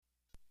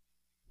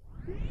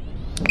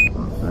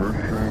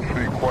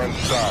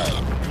start.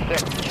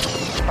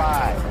 6,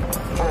 5,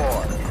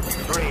 4,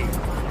 3,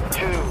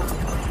 2,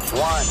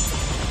 1,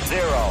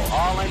 0.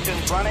 All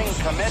engines running.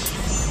 Commit.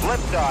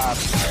 Liftoff.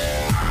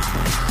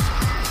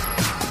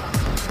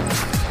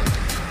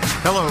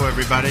 Hello,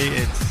 everybody.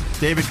 It's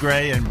David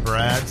Gray and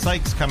Brad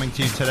Sykes coming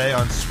to you today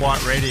on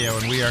SWAT Radio,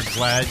 and we are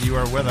glad you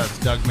are with us.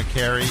 Doug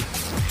McCary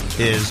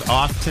is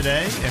off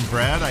today, and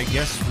Brad, I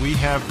guess we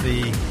have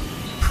the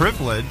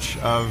privilege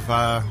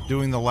of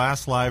doing the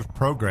last live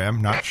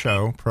program, not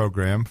show,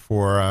 program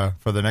for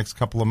the next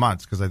couple of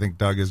months, because I think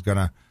Doug is going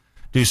to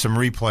do some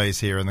replays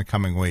here in the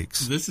coming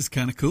weeks. This is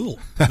kind of cool.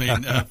 I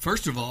mean,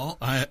 first of all,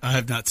 I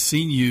have not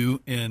seen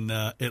you in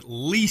at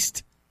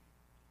least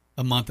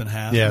a month and a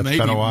half. Yeah, it's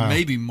been a while.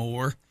 Maybe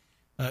more.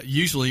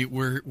 Usually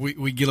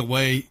we get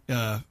away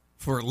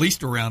for at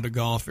least a round of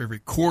golf every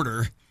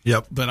quarter.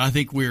 Yep. But I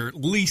think we're at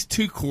least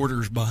 2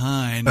 quarters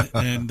behind.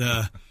 And,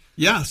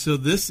 yeah, so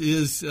this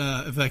is,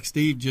 in fact,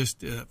 Steve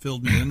just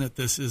filled me in that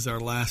this is our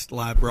last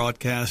live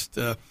broadcast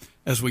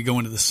as we go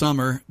into the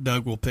summer.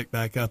 Doug will pick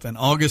back up in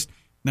August.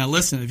 Now,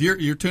 listen, if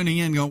you're tuning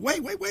in going,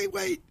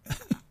 wait.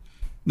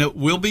 No,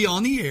 we'll be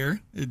on the air.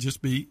 It'll just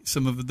be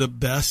some of the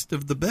best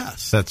of the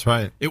best. That's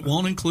right. It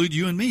won't include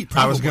you and me,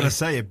 probably. I was going to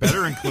say, it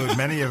better include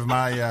many of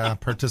my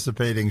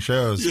participating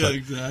shows. Yeah,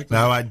 exactly.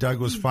 No, Doug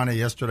was funny.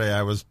 Yesterday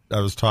I was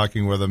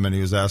talking with him, and he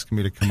was asking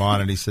me to come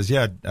on, and he says,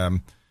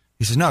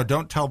 he says, no,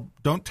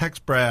 don't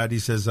text Brad. He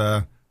says,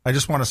 I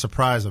just want to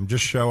surprise him.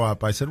 Just show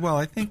up. I said, well,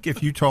 I think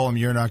if you told him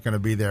you're not going to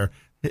be there,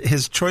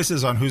 his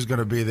choices on who's going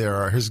to be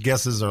there his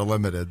guesses are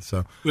limited.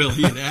 So, well,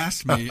 he had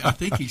asked me. I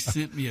think he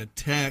sent me a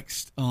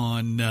text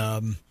on,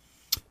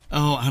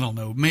 I don't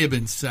know, may have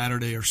been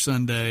Saturday or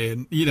Sunday.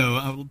 And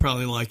I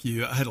probably like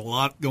you. I had a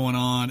lot going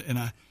on, and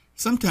I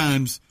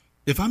sometimes,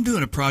 if I'm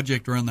doing a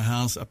project around the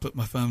house, I put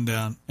my phone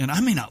down, and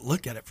I may not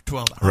look at it for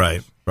 12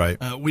 hours. Right.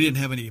 We didn't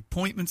have any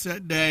appointments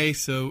that day,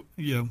 so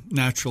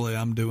naturally,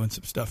 I'm doing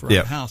some stuff around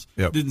the house.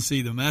 Yep. Didn't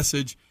see the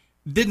message.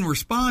 Didn't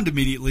respond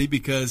immediately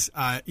because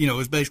it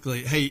was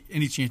basically, hey,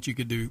 any chance you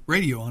could do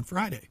radio on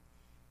Friday?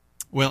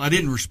 Well, I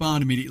didn't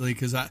respond immediately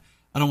because I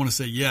don't want to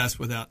say yes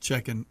without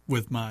checking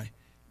with my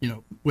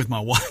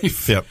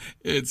wife. Yep.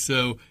 And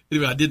so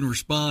anyway, I didn't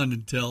respond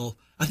until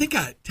I think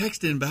I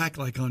texted him back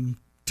like on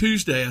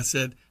Tuesday. I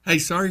said, hey,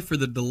 sorry for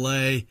the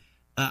delay.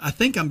 I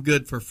think I'm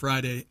good for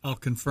Friday. I'll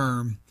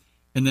confirm.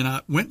 And then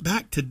I went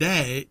back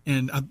today,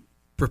 and I'm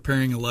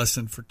preparing a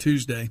lesson for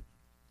Tuesday,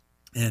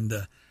 and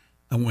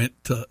I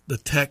went to the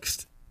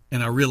text,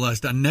 and I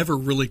realized I never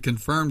really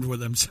confirmed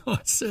with him. So I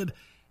said,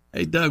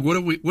 "Hey, Doug, what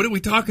are we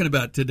talking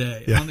about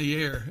today on the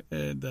air?"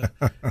 And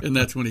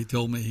that's when he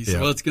told me. He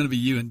said, "Well, it's going to be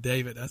you and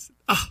David." I said,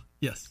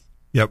 yes,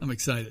 yep, I'm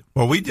excited."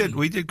 Well, we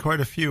did quite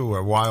a few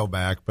a while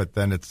back, but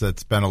then it's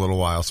been a little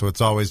while. So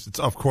it's always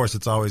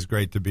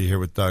great to be here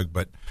with Doug,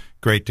 but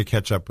great to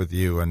catch up with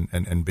you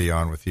and be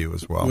on with you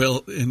as well.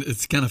 Well, and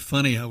it's kind of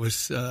funny. I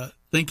was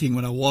thinking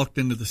when I walked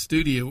into the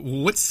studio,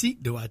 what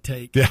seat do I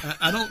take? Yeah.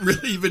 I don't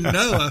really even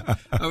know.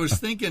 I was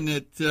thinking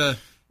that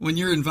when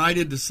you're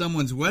invited to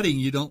someone's wedding,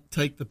 you don't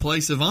take the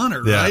place of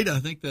honor, right? I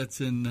think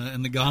that's in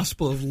the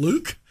Gospel of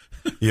Luke.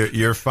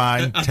 You're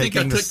fine. I think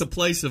I took the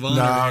place of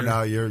honor.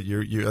 No,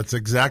 you're. That's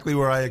exactly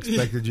where I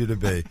expected you to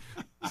be.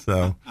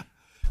 So.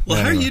 Well,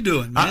 how are you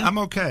doing, man? I'm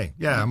okay.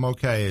 Yeah, I'm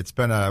okay. It's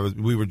been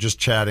we were just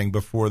chatting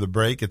before the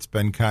break. It's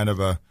been kind of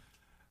a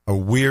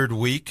weird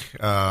week.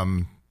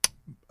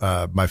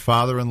 My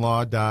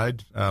father-in-law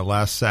died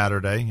last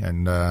Saturday,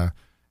 and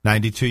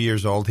 92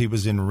 years old. He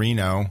was in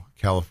Reno,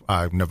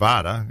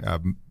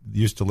 Nevada.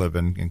 Used to live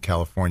in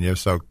California.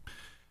 So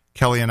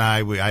Kelly and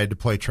I had to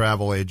play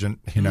travel agent,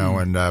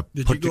 and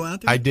did you go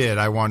out there? I did.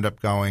 I wound up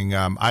going.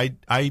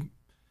 I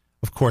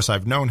of course,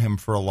 I've known him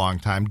for a long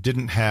time.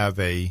 Didn't have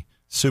a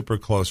super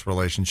close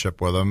relationship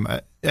with him,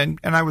 and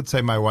I would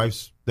say my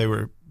they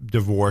were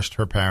divorced,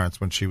 her parents,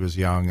 when she was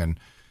young, and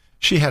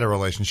she had a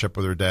relationship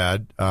with her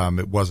dad.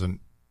 It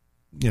wasn't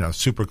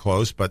super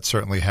close, but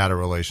certainly had a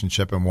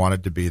relationship and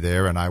wanted to be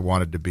there, and I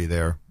wanted to be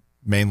there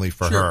mainly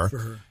for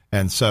her.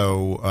 And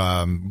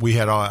so we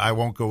had all. I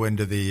won't go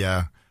into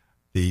the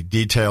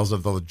details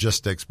of the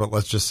logistics, but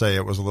let's just say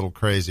it was a little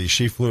crazy.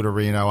 She flew to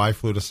Reno, I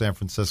flew to San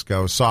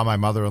Francisco, saw my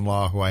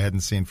mother-in-law, who I hadn't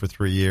seen for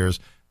 3 years,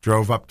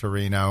 drove up to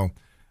Reno.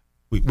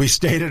 We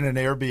stayed in an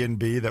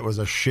Airbnb that was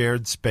a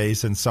shared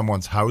space in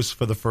someone's house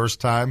for the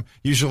first time.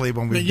 Usually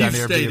when we've done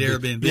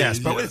Airbnb. Yes,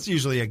 but it's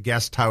usually a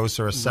guest house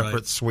or a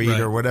separate suite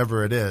or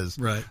whatever it is.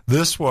 Right.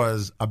 This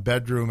was a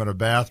bedroom and a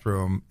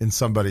bathroom in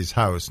somebody's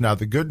house. Now,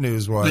 the good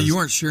news was... No, you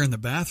weren't sharing the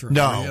bathroom.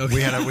 No, okay.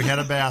 we had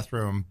a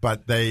bathroom,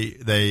 but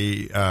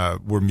they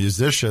were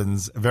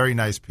musicians, very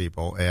nice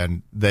people,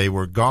 and they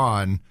were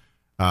gone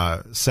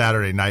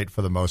Saturday night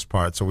for the most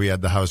part. So we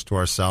had the house to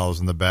ourselves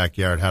in the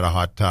backyard, had a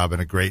hot tub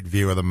and a great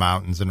view of the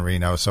mountains in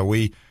Reno. So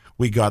we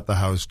got the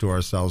house to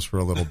ourselves for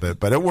a little bit,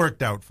 but it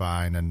worked out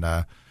fine. And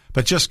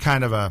but just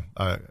kind of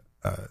a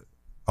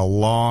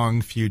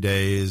long few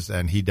days,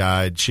 and he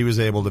died. She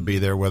was able to be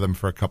there with him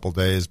for a couple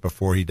days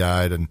before he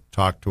died and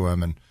talk to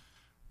him.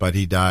 But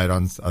he died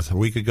on a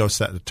week ago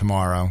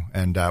tomorrow,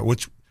 and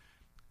which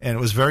And it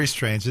was very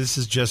strange. This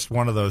is just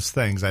one of those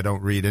things. I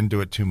don't read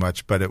into it too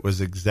much, but it was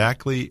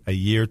exactly a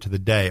year to the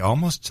day,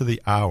 almost to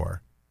the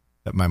hour,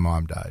 that my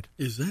mom died.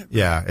 Is that right?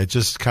 Yeah, it's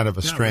just kind of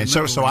a strange.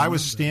 So I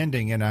was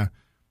standing in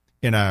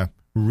a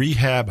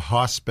rehab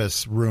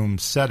hospice room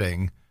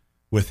setting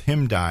with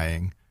him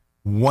dying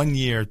 1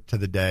 year to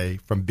the day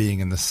from being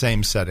in the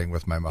same setting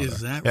with my mother.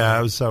 Is that right? Yeah,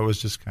 it was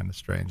just kind of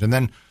strange. And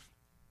then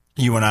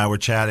you and I were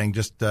chatting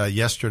just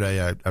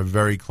yesterday, a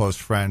very close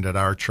friend at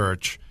our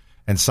church,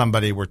 and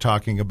somebody were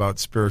talking about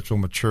spiritual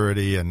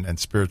maturity and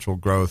spiritual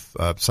growth,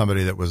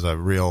 somebody that was a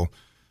real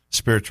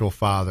spiritual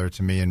father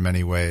to me in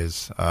many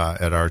ways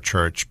at our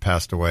church,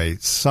 passed away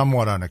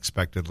somewhat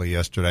unexpectedly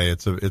yesterday.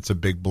 It's a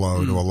big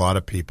blow to a lot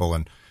of people,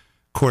 and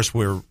of course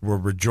we're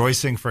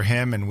rejoicing for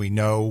him, and we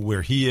know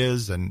where he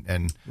is,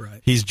 and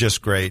Right. he's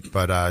just great,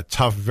 but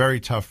tough, very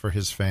tough for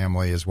his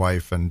family, his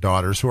wife and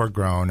daughters who are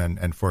grown,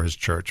 and for his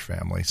church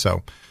family.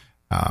 So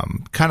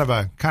kind of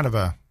a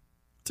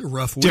It's a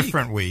rough week.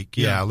 different week.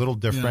 Yeah, a little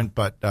different,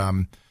 but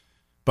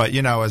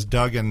as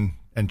Doug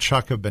and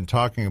Chuck have been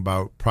talking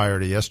about prior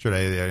to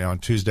yesterday, on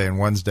Tuesday and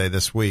Wednesday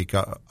this week,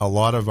 a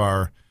lot of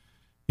our,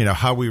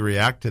 how we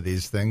react to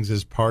these things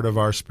is part of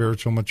our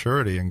spiritual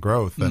maturity and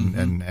growth,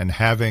 and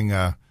having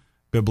a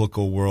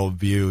biblical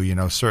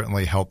worldview,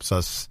 certainly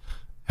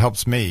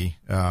helps me.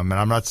 And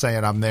I'm not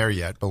saying I'm there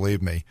yet,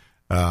 believe me.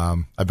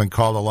 I've been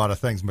called a lot of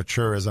things.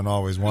 Mature isn't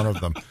always one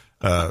of them.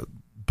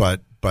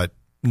 But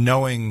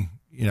knowing,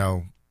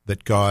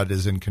 that God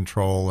is in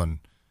control and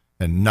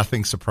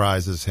nothing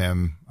surprises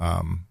him,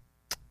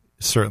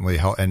 certainly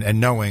help, and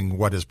knowing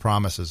what his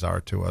promises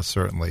are to us,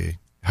 certainly.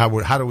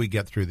 How do we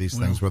get through these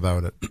things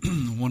without it?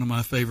 One of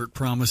my favorite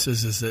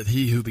promises is that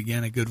he who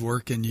began a good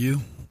work in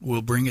you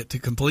will bring it to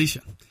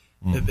completion.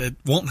 It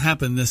won't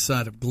happen this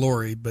side of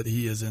glory, but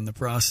he is in the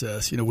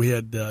process. We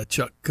had Dr.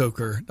 Chuck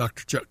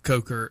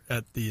Coker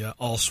at the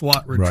All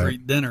SWAT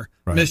retreat dinner.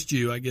 Right. Missed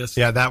you, I guess.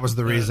 Yeah, that was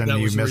the reason that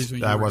you was the missed.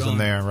 reason I were wasn't gone.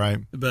 there, right?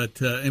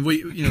 But and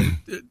we,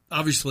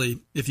 obviously,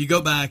 if you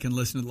go back and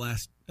listen to the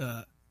last,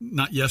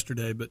 not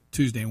yesterday, but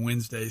Tuesday and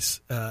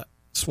Wednesday's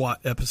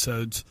SWAT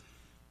episodes,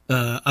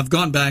 I've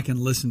gone back and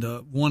listened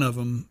to one of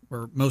them,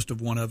 or most of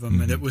one of them,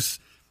 and it was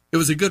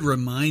a good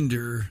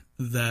reminder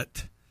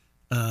that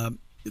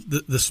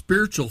the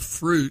spiritual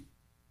fruit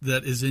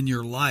that is in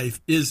your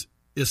life is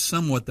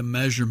somewhat the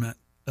measurement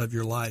of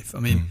your life. I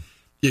mean,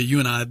 you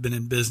and I have been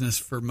in business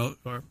for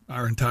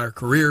our entire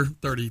career,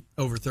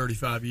 over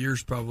 35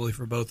 years probably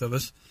for both of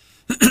us.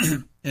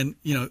 And,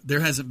 there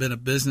hasn't been a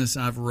business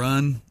I've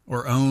run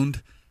or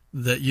owned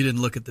that you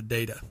didn't look at the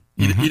data.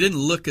 You didn't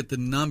look at the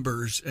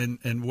numbers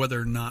and whether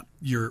or not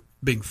you're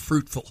being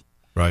fruitful.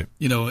 Right.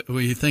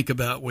 When you think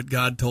about what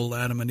God told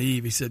Adam and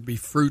Eve, he said, be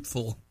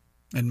fruitful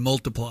and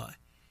multiply.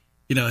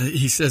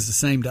 He says the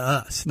same to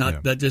us.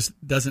 That just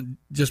doesn't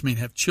just mean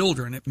have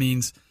children. It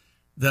means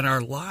that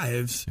our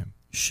lives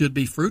should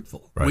be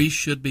fruitful. Right. We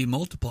should be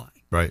multiplying.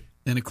 Right.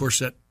 And, of course,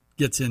 that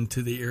gets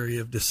into the area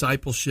of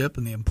discipleship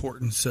and the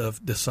importance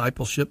of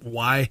discipleship.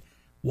 Why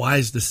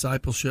is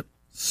discipleship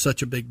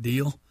such a big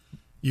deal?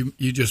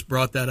 You just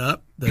brought that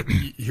up, that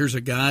here's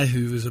a guy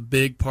who is a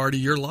big part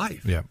of your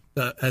life. Yeah.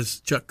 As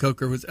Chuck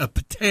Coker was, a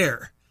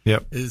pater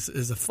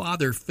is a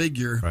father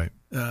figure Right.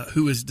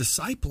 who is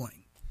discipling.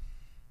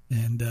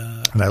 And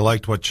I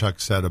liked what Chuck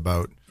said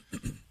about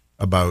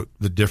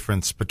the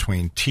difference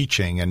between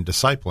teaching and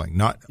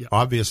discipling.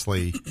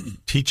 Obviously,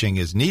 teaching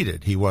is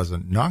needed. He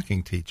wasn't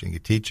knocking teaching.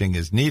 Teaching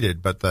is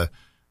needed, but I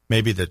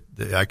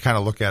kind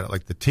of look at it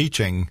like the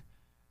teaching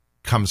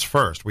comes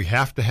first. We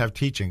have to have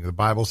teaching. The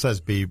Bible says,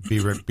 "Be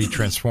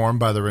transformed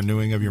by the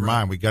renewing of your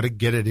mind." We got to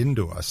get it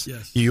into us.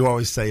 Yes. You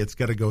always say it's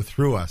got to go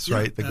through us,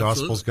 right? The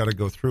gospel's got to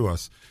go through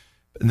us,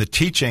 and the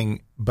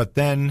teaching, but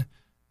then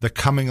the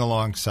coming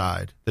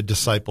alongside, the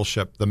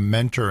discipleship, the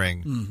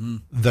mentoring,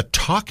 the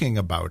talking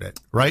about it,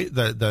 right?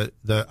 The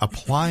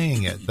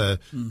applying it, the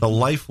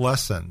life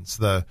lessons,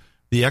 the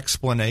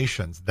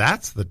explanations.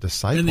 That's the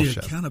discipleship. And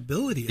the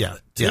accountability of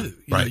it too.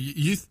 Yeah, right.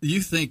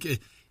 You think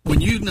when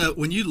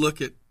you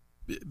look at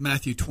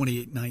Matthew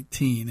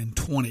 28:19 and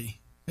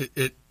 20,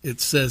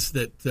 it says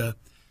that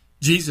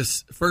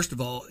Jesus, first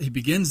of all, he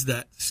begins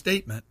that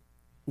statement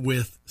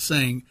with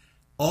saying,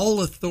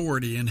 all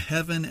authority in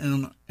heaven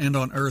and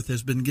on earth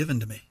has been given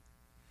to me.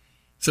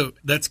 So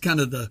that's kind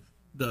of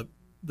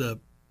the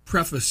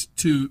preface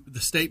to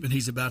the statement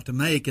he's about to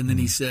make. And then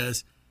he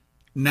says,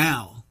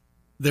 now,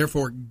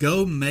 therefore,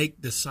 go make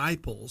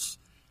disciples,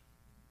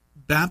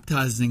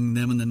 baptizing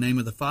them in the name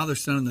of the Father,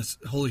 Son, and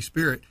the Holy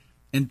Spirit,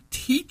 and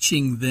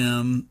teaching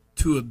them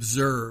to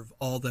observe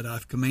all that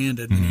I've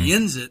commanded. And he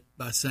ends it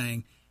by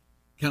saying,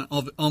 kind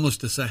of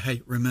almost to say,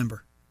 hey,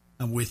 remember,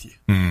 I'm with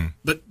you.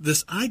 But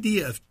this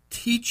idea of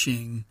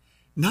teaching,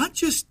 not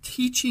just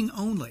teaching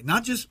only,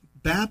 not just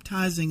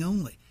baptizing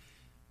only,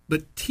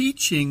 but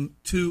teaching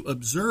to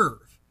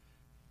observe.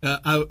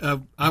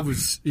 I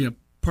was,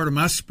 part of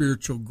my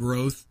spiritual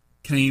growth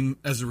came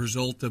as a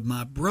result of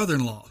my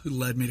brother-in-law who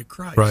led me to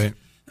Christ. Right.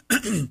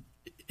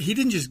 He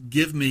didn't just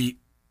give me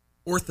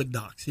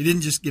orthodoxy. He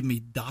didn't just give me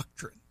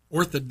doctrine.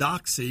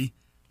 Orthodoxy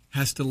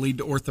has to lead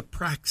to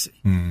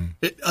orthopraxy.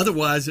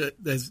 Otherwise,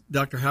 as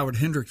Dr. Howard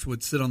Hendricks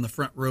would sit on the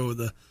front row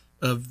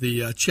of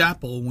the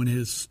chapel when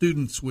his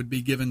students would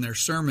be given their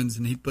sermons,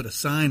 and he'd put a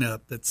sign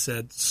up that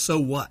said, "So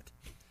what?"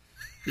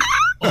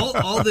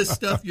 all this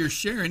stuff you're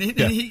sharing, and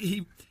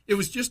he it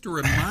was just a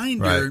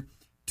reminder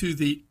to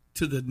the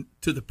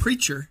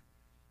preacher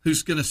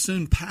who's going to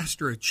soon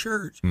pastor a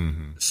church.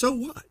 So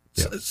what?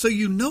 So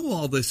you know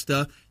all this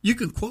stuff. You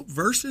can quote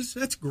verses.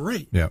 That's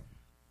great. Yeah.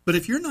 But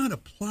if you're not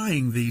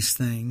applying these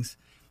things,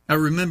 I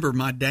remember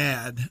my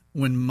dad,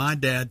 when my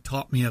dad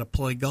taught me how to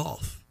play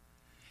golf,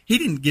 he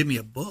didn't give me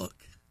a book.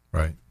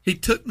 Right. He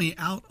took me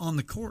out on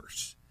the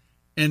course.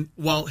 And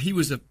while he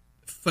was a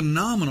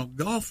phenomenal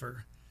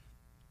golfer,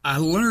 I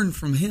learned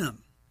from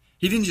him.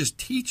 He didn't just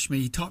teach me,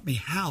 he taught me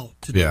how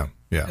to do it.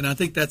 Yeah. And I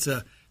think that's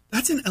an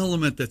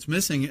element that's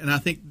missing. And I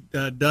think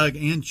Doug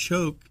and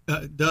Chuck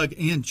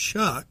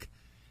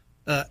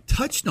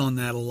touched on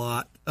that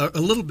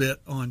a little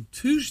bit on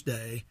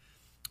Tuesday,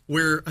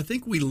 where I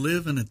think we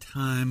live in a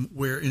time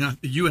where, and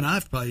you and I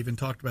have probably even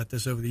talked about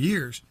this over the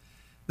years,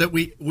 that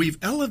we've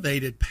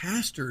elevated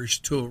pastors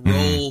to a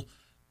role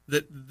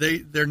that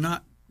they're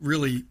not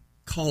really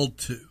called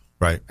to.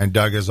 Right. And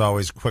Doug is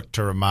always quick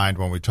to remind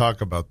when we talk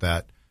about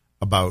that,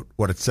 about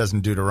what it says in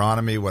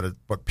Deuteronomy,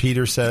 what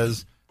Peter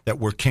says, that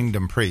we're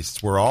kingdom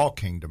priests. We're all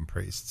kingdom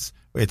priests.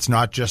 It's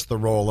not just the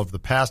role of the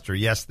pastor.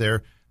 Yes, they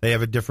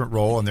have a different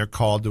role, and they're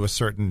called to a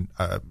certain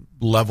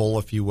level,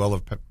 if you will,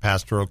 of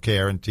pastoral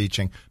care and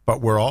teaching.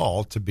 But we're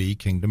all to be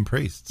kingdom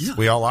priests. Yeah.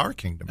 We all are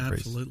kingdom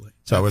priests. Absolutely.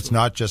 So it's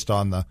not just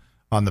on the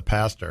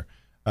pastor.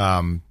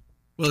 Well,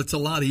 it's a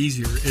lot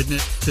easier, isn't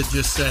it, to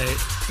just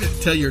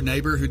tell your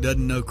neighbor who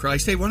doesn't know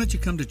Christ, hey, why don't you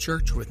come to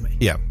church with me?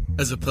 Yeah.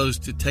 As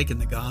opposed to taking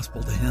the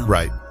gospel to him.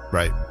 Right.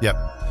 Yep.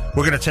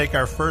 We're going to take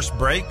our first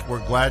break.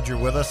 We're glad you're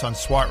with us on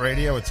SWAT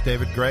Radio. It's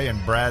David Gray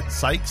and Brad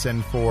Sykes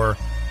in for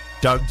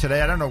Doug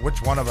today. I don't know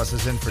which one of us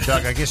is in for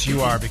Doug. I guess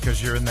you are,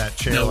 because you're in that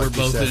chair. No, like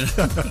we're both in.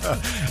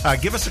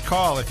 Give us a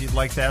call if you'd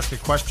like to ask a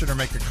question or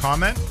make a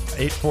comment.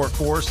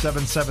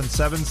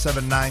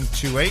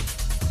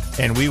 844-777-7928.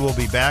 And we will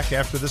be back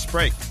after this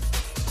break.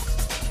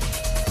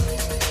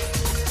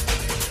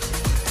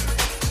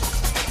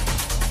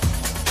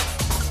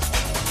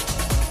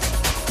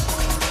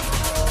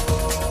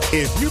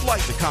 If you'd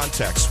like to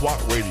contact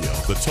SWAT Radio,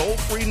 the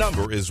toll-free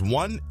number is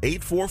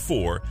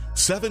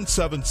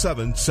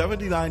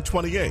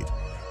 1-844-777-7928.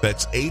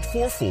 That's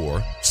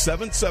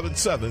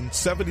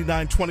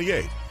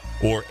 844-777-7928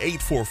 or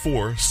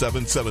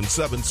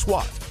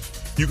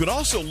 844-777-SWAT. You can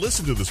also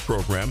listen to this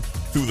program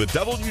through the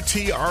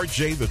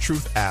WTRJ The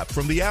Truth app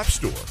from the App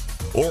Store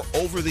or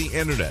over the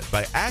internet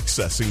by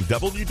accessing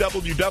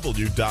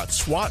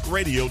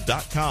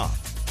www.swatradio.com.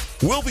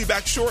 We'll be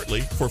back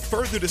shortly for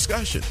further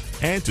discussion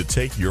and to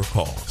take your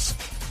calls.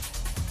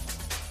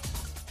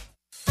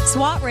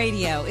 SWAT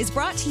Radio is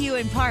brought to you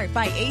in part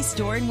by Ace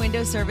Door and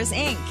Window Service,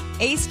 Inc.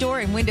 Ace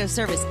Door and Window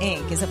Service,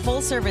 Inc. is a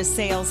full-service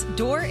sales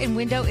door and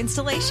window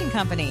installation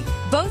company.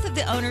 Both of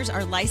the owners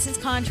are licensed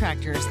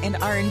contractors and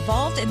are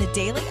involved in the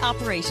daily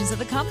operations of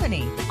the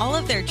company. All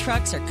of their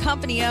trucks are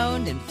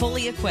company-owned and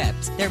fully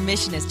equipped. Their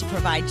mission is to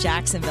provide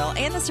Jacksonville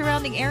and the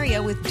surrounding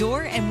area with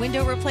door and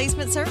window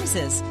replacement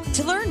services.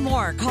 To learn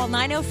more, call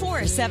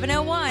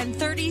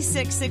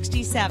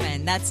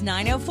 904-701-3667. That's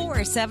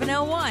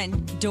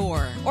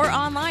 904-701-DOOR. Or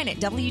online at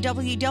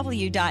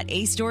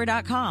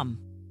www.acedoor.com.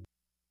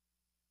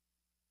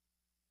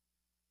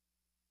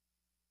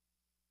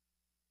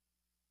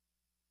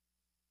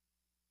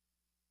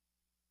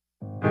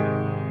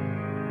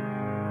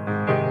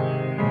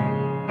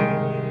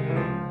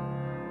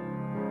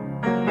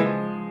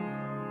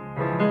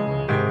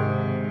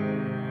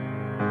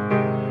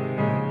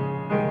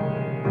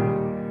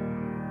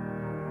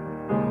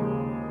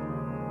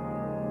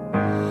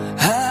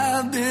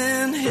 I've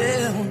been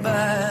held by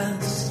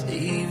a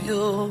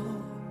Savior.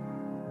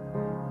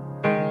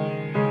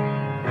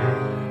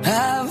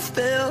 I've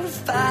felt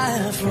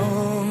fire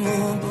from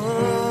above.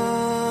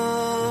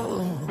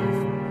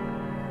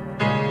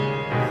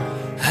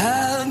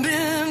 I've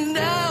been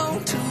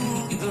down to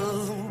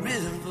the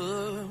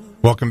river.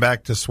 Welcome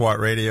back to SWAT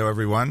Radio,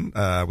 everyone.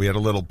 We had a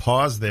little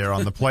pause there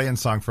on the playing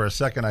song for a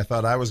second. I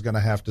thought I was going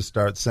to have to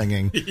start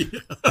singing.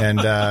 And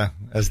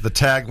as the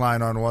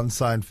tagline on one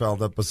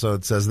Seinfeld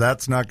episode says,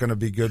 that's not going to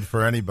be good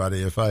for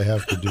anybody if I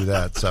have to do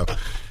that. So,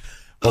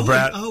 well,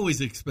 Brad, I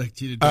always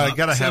expect you to. I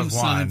gotta have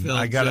one. Seinfeld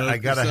I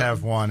gotta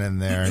have one in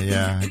there.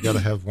 Yeah, I gotta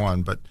have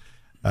one. But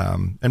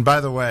and by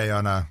the way,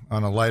 on a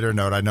lighter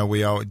note, I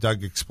know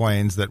Doug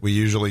explains that we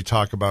usually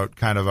talk about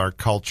kind of our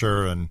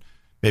culture and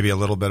maybe a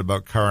little bit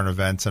about current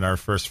events in our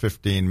first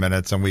 15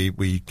 minutes, and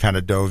we kind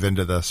of dove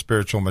into the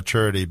spiritual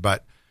maturity.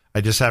 But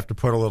I just have to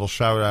put a little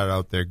shout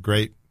out there.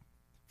 Great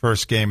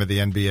first game of the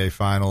NBA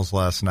Finals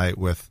last night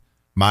with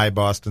my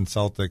Boston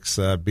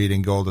Celtics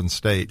beating Golden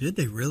State. Did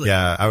they really?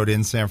 Yeah, out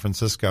in San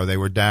Francisco. They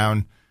were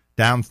down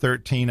down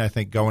 13, I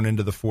think, going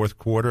into the fourth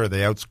quarter.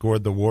 They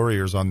outscored the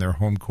Warriors on their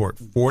home court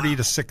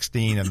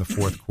 40-16 in the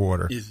fourth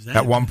quarter.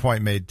 At one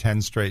point made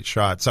 10 straight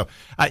shots. So,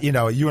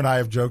 you and I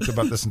have joked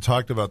about this and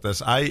talked about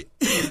this.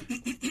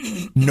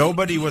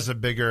 Nobody was a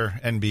bigger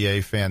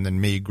NBA fan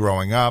than me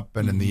growing up,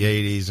 and in the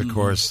 80s, of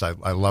course,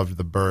 I loved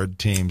the Bird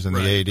teams in the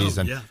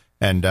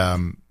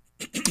 80s.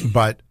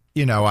 But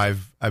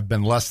I've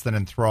been less than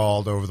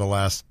enthralled over the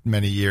last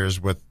many years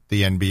with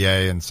the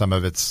NBA and some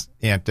of its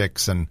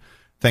antics and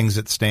things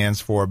it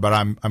stands for. But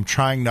I'm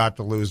trying not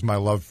to lose my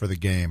love for the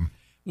game.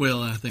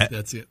 Well, I think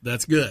that's it.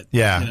 That's good.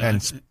 Yeah,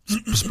 and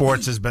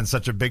sports has been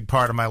such a big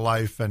part of my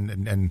life,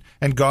 and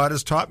God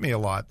has taught me a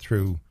lot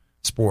through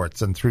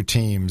sports and through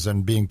teams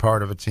and being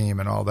part of a team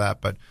and all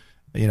that. But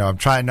I'm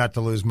trying not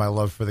to lose my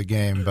love for the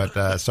game.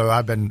 But so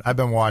I've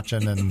been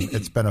watching, and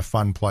it's been a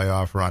fun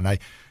playoff run.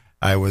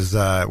 I was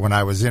when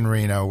I was in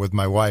Reno with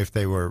my wife.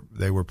 They were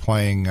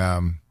playing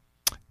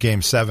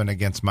Game 7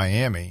 against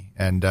Miami,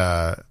 and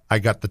I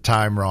got the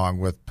time wrong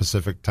with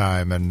Pacific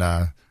time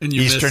and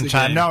Eastern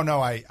time.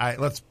 No, I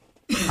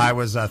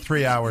was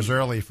 3 hours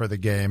early for the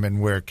game, and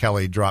where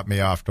Kelly dropped me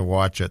off to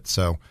watch it.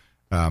 So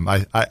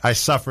I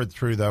suffered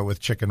through though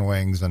with chicken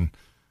wings and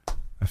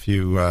a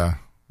few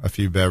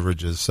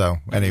beverages. So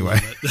anyway.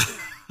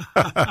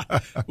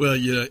 Well,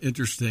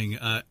 interesting.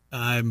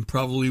 I'm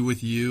probably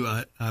with you.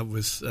 I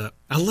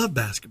love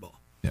basketball.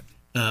 Yeah.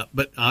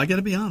 But I got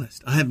to be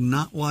honest. I have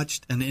not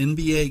watched an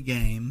NBA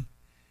game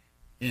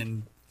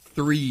in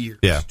 3 years.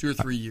 Yeah. 2 or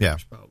 3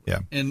 years probably.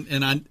 Yeah.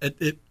 And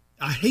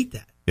I hate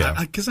that. Yeah.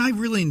 Because I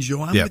really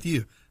enjoy. I'm with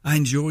you. I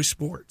enjoy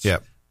sports. Yeah.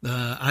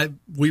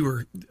 We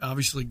were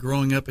obviously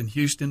growing up in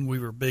Houston. We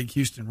were big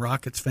Houston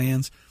Rockets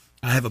fans.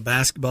 I have a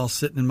basketball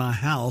sitting in my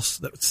house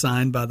that was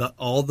signed by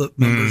all the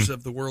members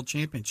of the World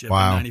Championship in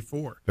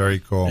 '94. Very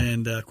cool.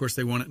 And, of course,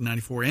 they won it in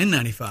 '94 and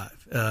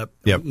 '95.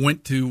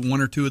 Went to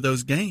one or two of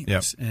those games.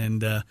 Yep.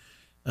 And,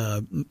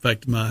 in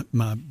fact,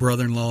 my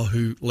brother-in-law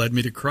who led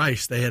me to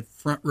Christ, they had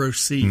front row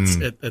seats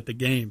at the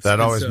games. That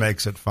always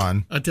makes it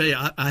fun. I tell you,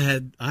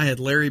 I had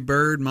Larry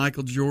Bird,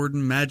 Michael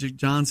Jordan, Magic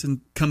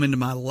Johnson come into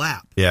my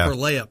lap for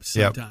layups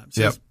sometimes.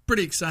 So it's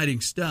pretty exciting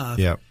stuff.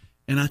 Yep.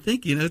 And I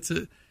think, I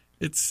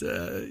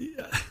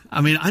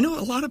know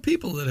a lot of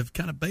people that have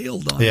kind of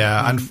bailed on.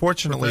 Yeah,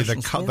 unfortunately,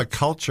 the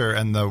culture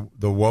and the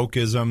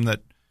wokeism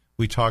that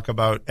we talk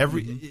about,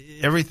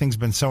 everything's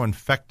been so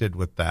infected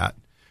with that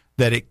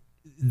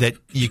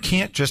you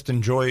can't just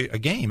enjoy a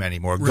game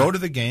anymore. Right. Go to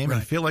the game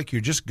and feel like you're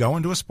just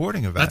going to a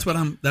sporting event. That's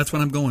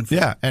what I'm going for.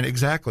 Yeah, and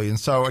exactly. And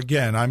so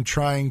again, I'm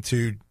trying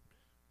to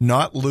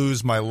not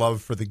lose my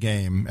love for the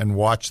game and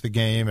watch the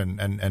game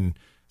and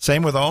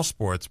same with all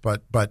sports,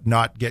 but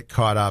not get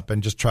caught up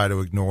and just try to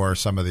ignore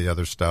some of the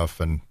other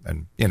stuff and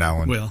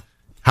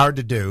hard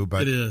to do.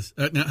 But it is.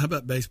 Now, how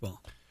about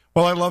baseball?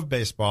 Well, I love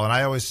baseball, and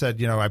I always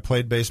said, I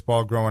played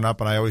baseball growing up,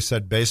 and I always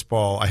said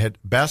basketball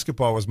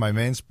was my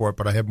main sport,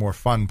 but I had more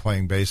fun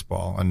playing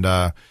baseball. And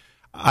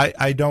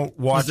I don't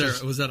watch.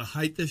 Was that a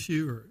height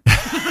issue or?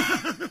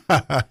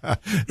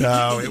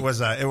 No, it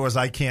was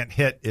I can't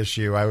hit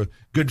issue.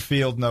 Good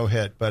field, no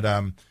hit, but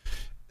I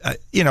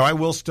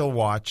will still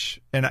watch,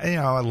 and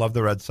I love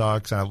the Red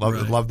Sox, and I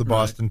love the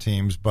Boston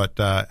teams, but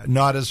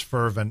not as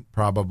fervent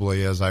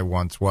probably as I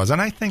once was. And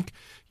I think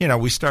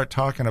we start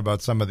talking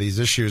about some of these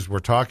issues we're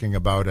talking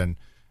about, and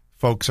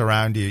folks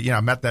around you.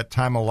 I'm at that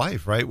time of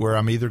life, right, where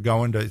I'm either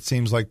going to, it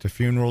seems like, to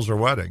funerals or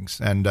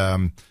weddings,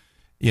 and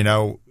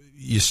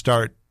you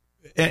start,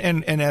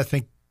 and I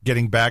think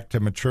getting back to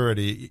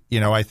maturity,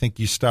 I think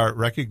you start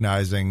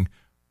recognizing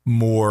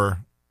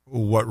more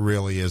what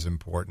really is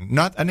important.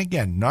 Not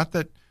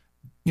that.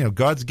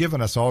 God's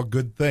given us all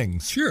good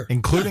things, sure,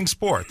 including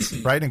sports,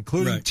 right?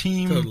 Including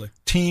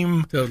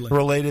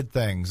team-related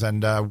things,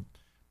 and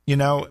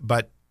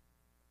but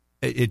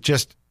it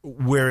just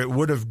where it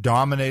would have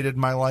dominated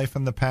my life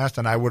in the past,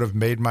 and I would have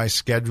made my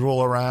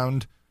schedule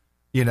around,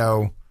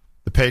 the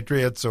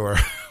Patriots or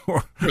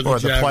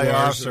the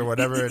playoffs or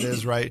whatever it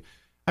is, right?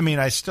 I mean,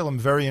 I still am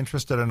very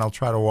interested, and I'll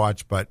try to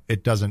watch, but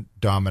it doesn't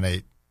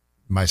dominate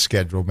my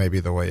schedule maybe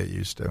the way it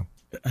used to.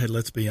 Hey,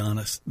 let's be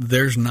honest.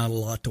 There's not a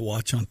lot to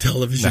watch on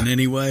television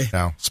anyway.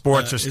 No,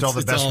 sports are still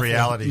the best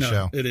reality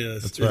show. It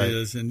is. That's right. It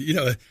is. And,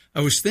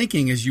 I was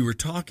thinking as you were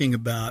talking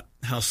about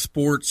how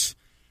sports,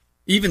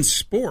 God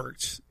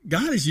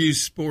has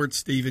used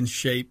sports to even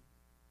shape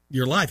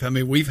your life. I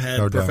mean, we've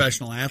had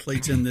professional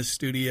athletes in this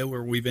studio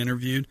where we've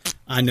interviewed.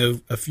 I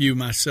know a few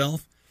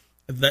myself.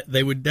 That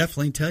they would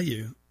definitely tell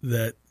you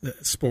that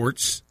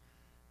sports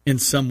in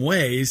some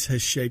ways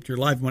has shaped your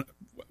life.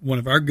 One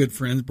of our good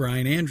friends,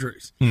 Brian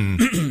Andrews,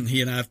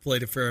 he and I have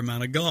played a fair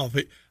amount of golf.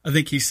 I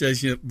think he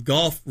says,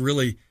 golf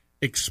really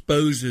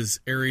exposes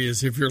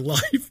areas of your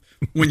life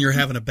when you're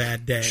having a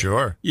bad day.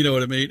 Sure. You know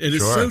what I mean? It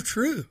is so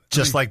true.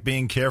 Just like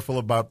being careful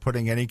about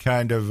putting any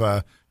kind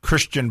of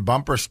Christian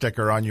bumper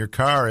sticker on your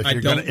car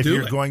if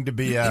you're going to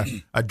be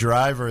a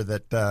driver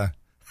that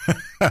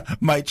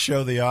might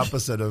show the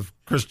opposite of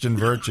Christian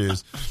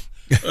virtues.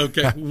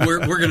 Okay, we're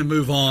going to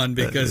move on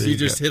because you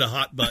just hit a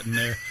hot button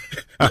there.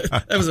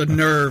 That was a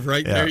nerve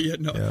right there.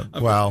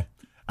 Well,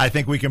 I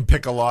think we can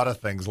pick a lot of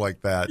things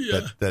like that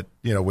that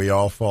we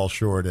all fall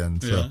short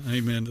in. So. Yeah,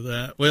 amen to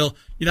that. Well,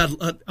 I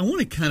want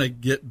to kind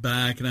of get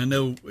back, and I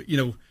know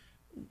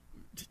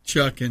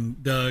Chuck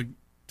and Doug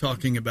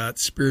talking about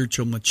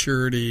spiritual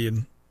maturity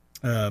and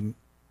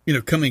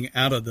coming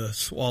out of the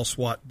Swall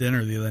SWAT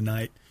dinner the other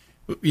night.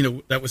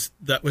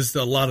 That was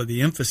a lot of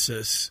the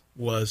emphasis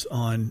was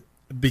on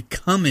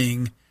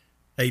becoming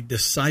a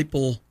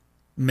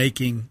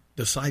disciple-making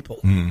disciple.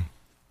 Mm.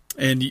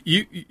 And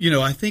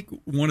I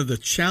think one of the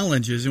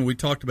challenges, and we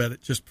talked about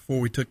it just before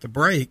we took the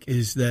break,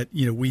 is that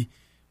we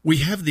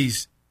have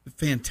these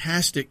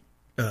fantastic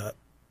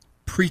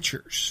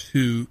preachers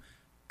who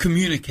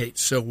communicate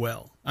so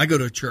well. I go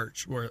to a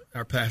church where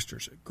our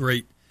pastor's a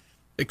great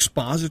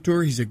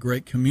expositor. He's a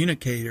great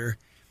communicator.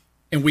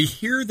 And we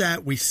hear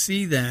that, we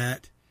see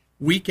that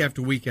week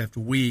after week after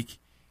week,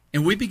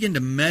 and we begin to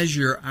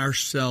measure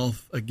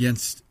ourselves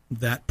against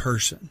that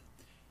person.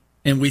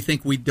 And we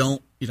think we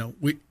don't,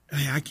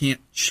 I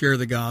can't share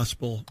the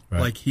gospel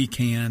like he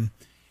can.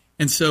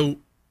 And so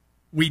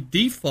we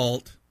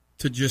default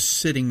to just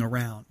sitting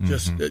around,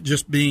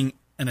 just being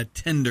an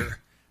attender,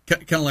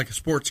 kind of like a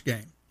sports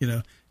game.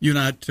 You and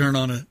I turn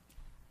on a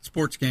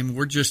sports game,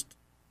 we're just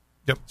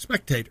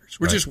spectators.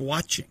 We're just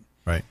watching.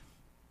 Right.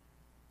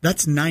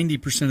 That's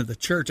 90% of the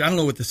church. I don't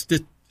know what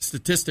the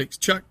statistics.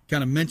 Chuck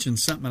kind of mentioned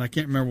something, and I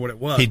can't remember what it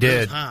was. He did. It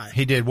was high.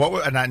 He did.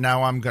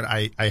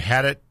 I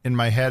had it in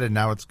my head, and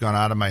now it's gone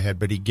out of my head.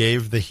 But he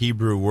gave the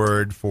Hebrew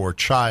word for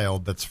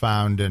child that's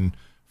found in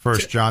 1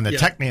 John, the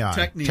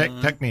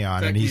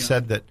teknion, and he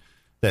said that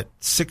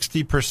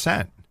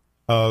 60%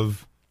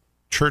 of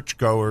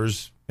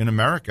churchgoers in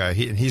America,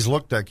 he's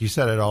looked at, you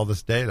said it, all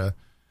this data,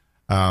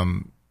 are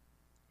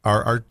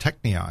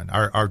teknion,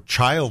 are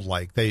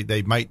childlike.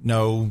 They might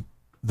know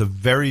the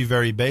very,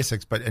 very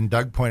basics, and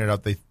Doug pointed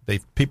out they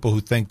people who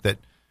think that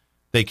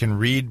they can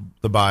read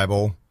the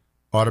Bible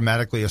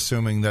automatically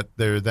assuming that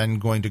they're then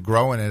going to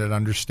grow in it and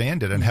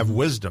understand it and have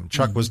wisdom.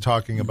 Chuck was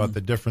talking about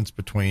the difference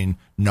between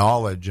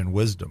knowledge and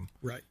wisdom.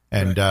 Right.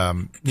 And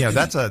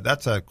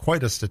that's a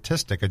quite a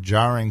statistic, a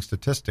jarring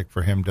statistic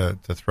for him to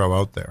throw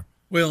out there.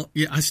 Well,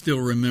 yeah, I still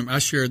remember I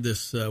shared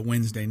this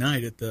Wednesday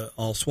night at the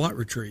All SWAT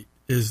retreat,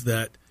 is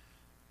that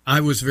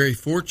I was very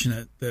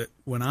fortunate that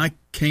when I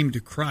came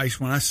to Christ,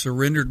 when I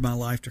surrendered my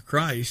life to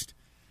Christ,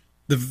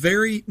 the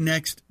very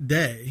next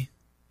day,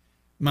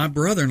 my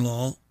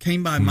brother-in-law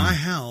came by my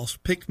house,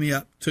 picked me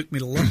up, took me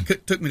to lunch,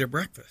 took me to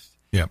breakfast.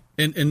 Yeah.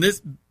 And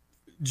this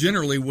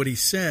generally what he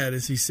said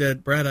is, he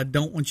said, Brad, I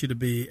don't want you to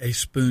be a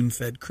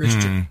spoon-fed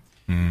Christian.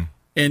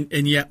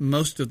 And yet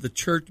most of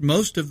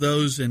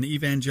those in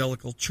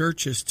evangelical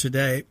churches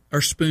today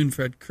are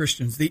spoon-fed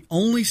Christians. The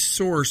only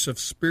source of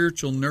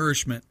spiritual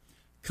nourishment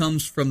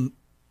comes from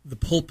the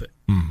pulpit.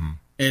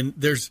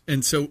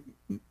 And so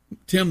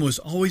Tim was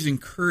always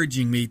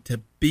encouraging me to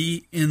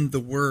be in the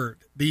Word,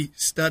 be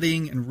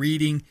studying and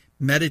reading,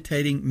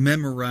 meditating,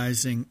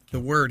 memorizing the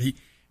Word.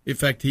 In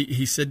fact,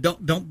 he said,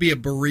 don't be a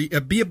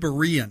Berean. Be a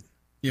Berean.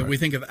 We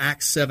think of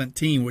Acts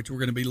 17, which we're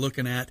going to be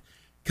looking at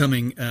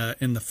coming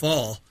in the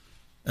fall.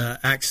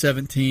 Acts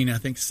 17, I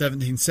think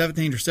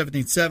 17:17 or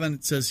 17:7.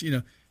 It says,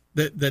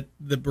 that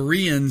the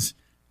Bereans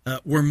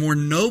were more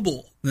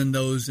noble than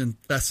those in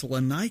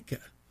Thessalonica.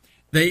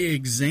 They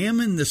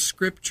examined the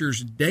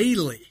Scriptures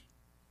daily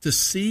to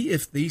see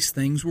if these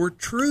things were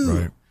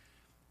true. Right.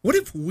 What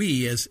if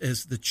we, as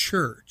the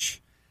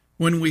church,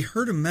 when we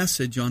heard a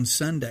message on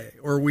Sunday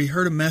or we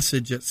heard a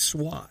message at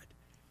SWAT,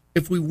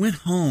 if we went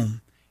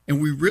home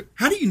and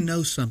how do you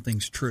know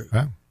something's true?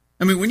 Yeah.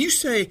 I mean, when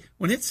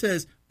it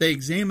says they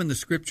examine the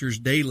Scriptures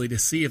daily to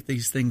see if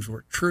these things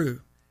were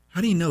true, how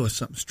do you know if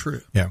something's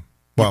true? Yeah.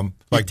 Well,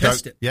 you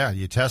test it. Yeah,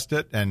 you test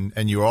it,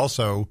 and you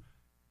also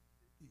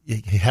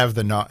have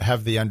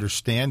the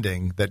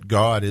understanding that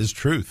God is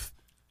truth,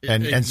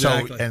 and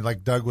exactly. and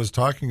like Doug was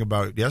talking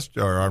about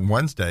yesterday or on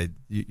Wednesday,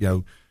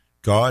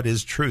 God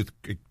is truth.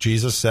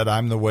 Jesus said,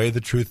 "I'm the way, the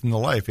truth, and the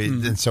life,"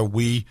 and so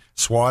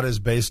SWAT is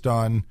based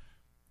on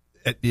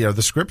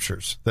the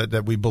Scriptures,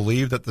 that we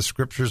believe that the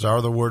Scriptures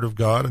are the Word of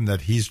God and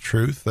that He's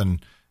truth,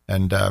 and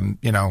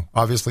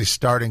obviously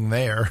starting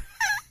there.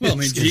 Well, I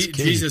mean,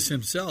 Jesus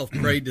himself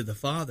prayed to the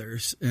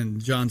fathers in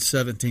John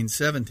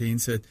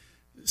 17:17, said,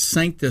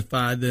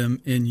 sanctify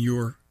them in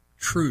your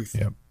truth.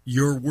 Yep.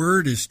 Your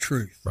word is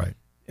truth. Right.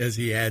 As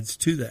he adds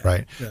to that.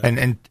 Right.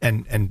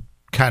 And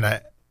kind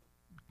of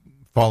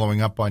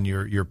following up on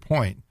your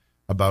point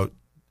about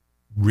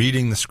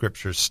reading the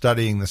Scriptures,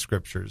 studying the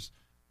Scriptures,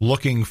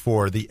 looking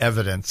for the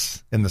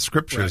evidence in the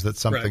Scriptures that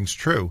something's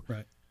true.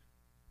 Right.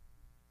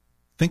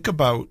 Think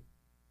about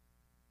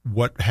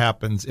what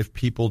happens if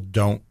people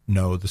don't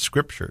know the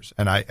Scriptures.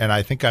 And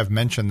I think I've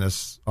mentioned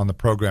this on the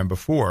program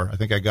before. I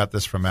think I got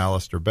this from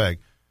Alistair Begg.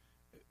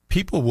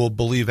 People will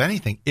believe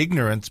anything.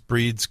 Ignorance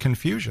breeds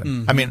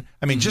confusion. I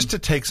mean, just to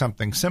take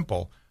something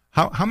simple,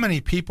 how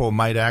many people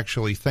might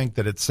actually think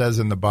that it says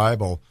in the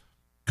Bible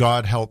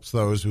God helps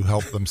those who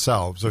help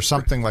themselves, or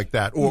something like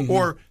that.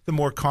 Or the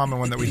more common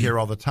one that we hear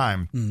all the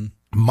time,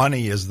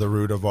 money is the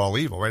root of all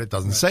evil, right? It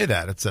doesn't say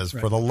that. It says,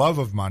 for the love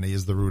of money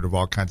is the root of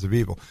all kinds of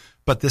evil.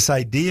 But this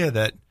idea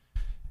that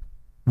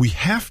we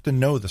have to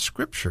know the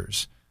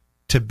Scriptures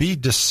to be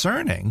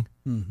discerning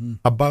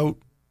about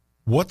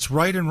what's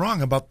right and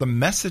wrong, about the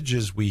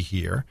messages we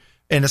hear,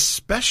 and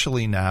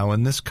especially now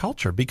in this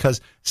culture,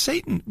 because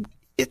Satan,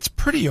 it's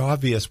pretty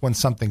obvious when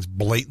something's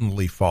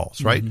blatantly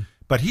false, right?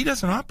 But he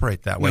doesn't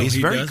operate that way. No, he's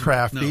he very doesn't.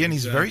 crafty, No, and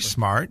he's exactly. very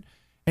smart,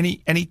 and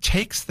he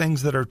takes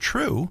things that are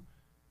true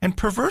and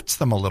perverts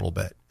them a little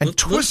bit and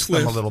twists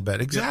them a little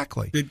bit.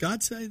 Exactly. Did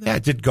God say that? Yeah,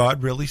 did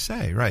God really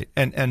say? Right.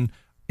 And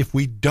if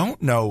we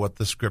don't know what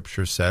the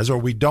Scripture says, or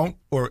we don't,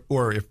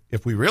 or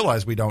if we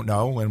realize we don't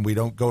know and we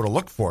don't go to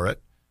look for it,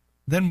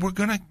 then we're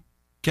going to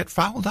get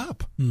fouled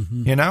up,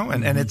 you know?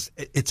 And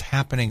it's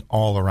happening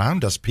all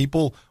around us.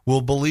 People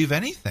will believe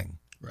anything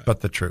but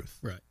the truth.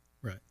 Right.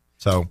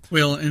 So,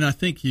 well, and I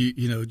think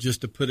you know,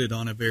 just to put it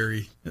on a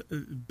very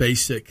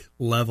basic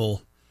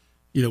level,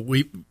 you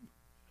know,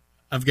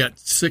 I've got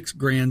 6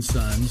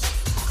 grandsons.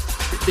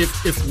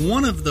 If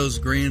one of those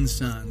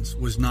grandsons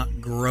was not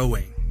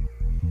growing,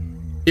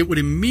 it would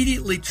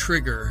immediately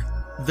trigger,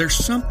 there's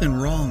something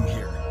wrong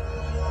here.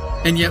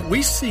 And yet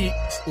we see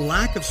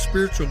lack of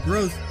spiritual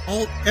growth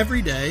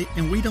every day,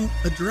 and we don't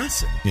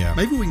address it. Yeah.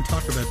 Maybe we can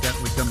talk about that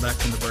when we come back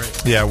from the break.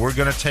 yeah, we're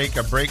going to take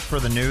a break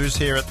for the news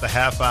here at the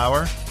half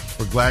hour.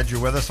 We're glad you're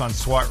with us on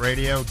SWAT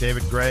Radio,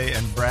 David Gray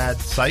and Brad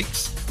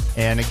Sykes.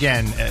 And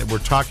again, we're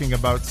talking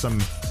about some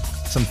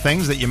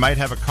things that you might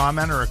have a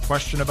comment or a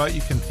question about.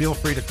 You can feel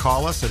free to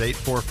call us at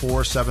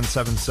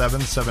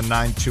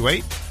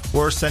 844-777-7928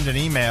 or send an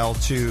email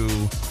to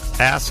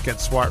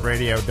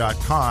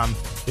ask@swatradio.com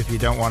if you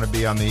don't want to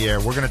be on the air.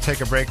 We're going to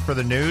take a break for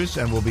the news,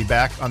 and we'll be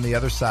back on the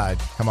other side.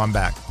 Come on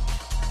back.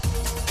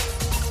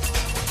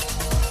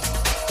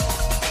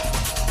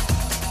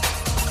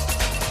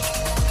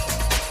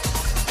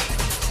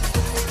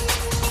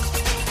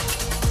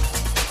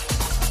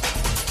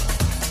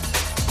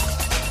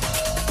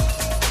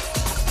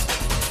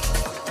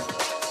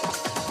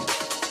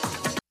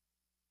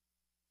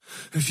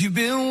 If you've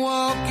been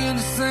walking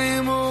the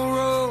same old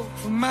road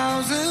for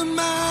miles and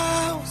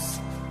miles,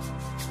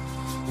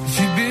 if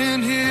you've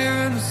been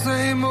hearing the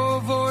same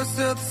old voice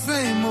at the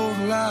same old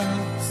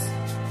lies,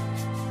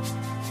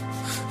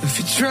 if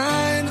you're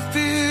trying to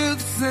fill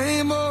the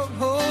same old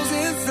holes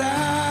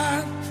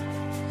inside,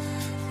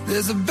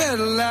 there's a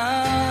better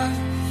life,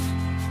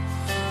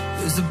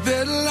 there's a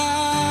better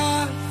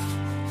life.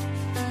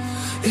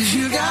 If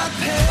you got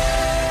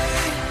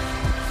pain,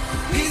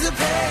 he's a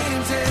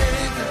pain taker.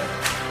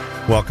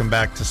 Welcome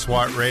back to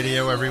SWAT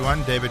Radio,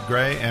 everyone. David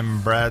Gray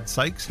and Brad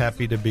Sykes,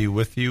 happy to be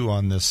with you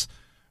on this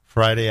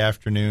Friday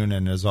afternoon.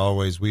 And as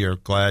always, we are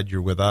glad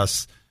you're with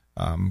us.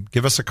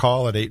 Give us a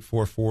call at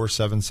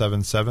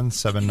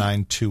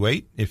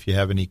 844-777-7928 if you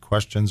have any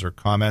questions or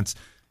comments.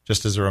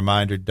 Just as a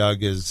reminder,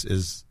 Doug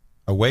is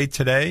away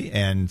today,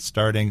 and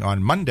starting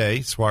on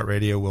Monday, SWAT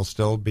Radio will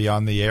still be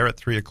on the air at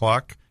 3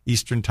 o'clock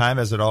Eastern Time,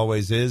 as it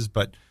always is,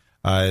 but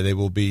there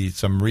will be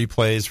some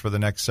replays for the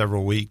next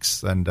several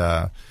weeks.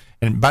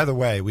 And by the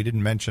way, we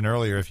didn't mention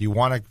earlier, if you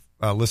want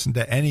to listen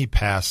to any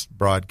past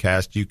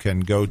broadcast, you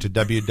can go to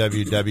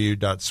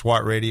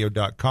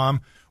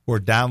www.swatradio.com or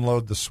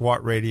download the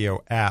SWAT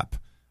Radio app,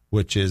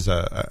 which is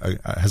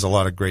has a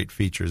lot of great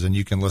features, and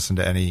you can listen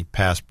to any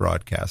past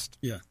broadcast.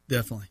 Yeah,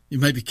 definitely.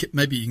 Maybe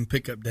you can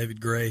pick up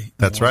David Gray.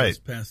 That's right.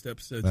 Past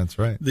episodes. That's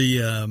right.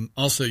 The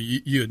also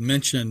you had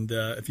mentioned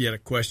if you had a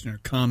question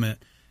or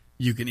comment,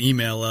 you can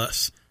email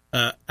us.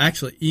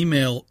 Actually,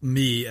 email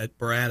me at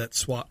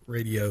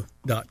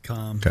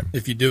brad@swatradio.com. Okay.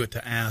 If you do it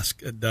to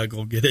ask, Doug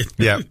will get it.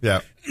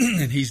 Yeah.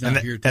 And he's not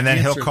here to and then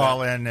he'll answer call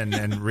that. in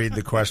and read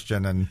the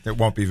question, and it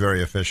won't be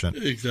very efficient.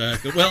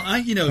 Exactly. Well,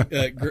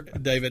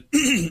 David,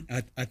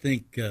 I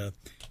think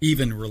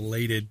even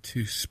related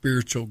to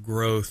spiritual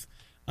growth,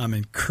 I'm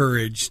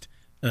encouraged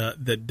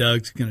that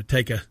Doug's going to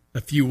take a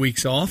few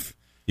weeks off.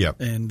 Yep.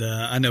 And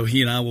I know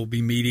he and I will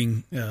be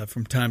meeting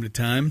from time to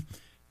time.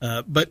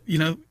 But, you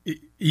know,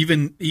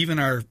 even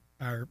our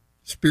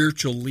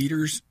spiritual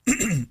leaders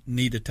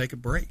need to take a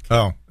break.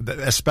 Oh,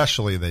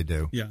 especially they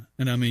do. Yeah.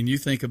 And, I mean, you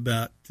think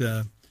about,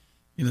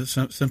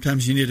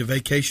 sometimes you need a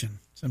vacation.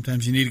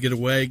 Sometimes you need to get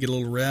away, get a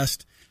little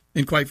rest,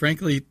 and quite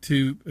frankly,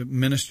 to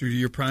minister to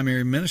your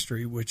primary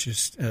ministry, which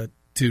is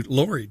to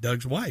Lori,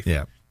 Doug's wife,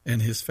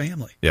 and his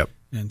family. Yep.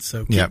 And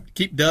so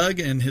keep Doug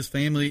and his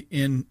family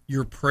in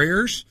your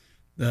prayers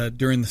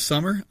during the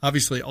summer,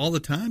 obviously all the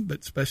time, but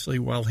especially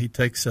while he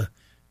takes a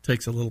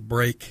little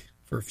break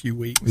for a few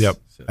weeks. Yep,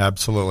 so.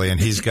 Absolutely. And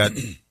he's got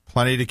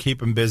plenty to keep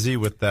him busy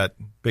with that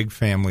big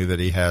family that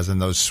he has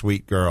and those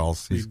sweet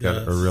girls. He's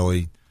got a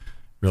really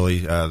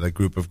the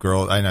group of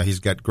girls. I know he's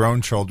got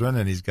grown children,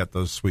 and he's got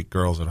those sweet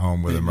girls at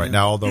home with him right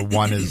now, although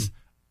one is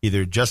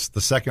the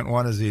second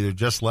one is either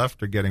just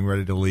left or getting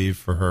ready to leave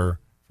for her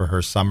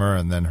summer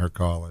and then her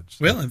college.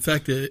 So. Well, in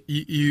fact,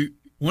 you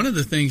one of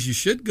the things you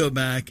should go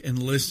back and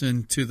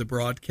listen to the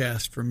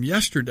broadcast from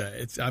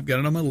yesterday. I've got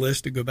it on my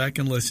list to go back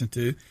and listen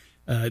to.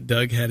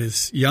 Doug had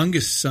his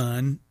youngest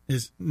son,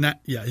 his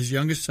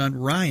youngest son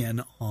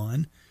Ryan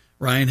on.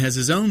 Ryan has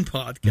his own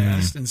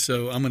podcast, and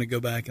so I'm going to go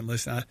back and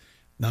listen.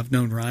 I've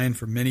known Ryan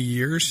for many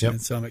years, and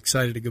so I'm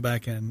excited to go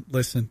back and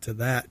listen to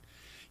that.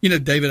 You know,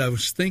 David, I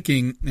was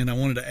thinking, and I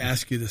wanted to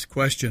ask you this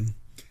question.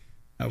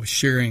 I was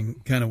sharing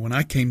kind of when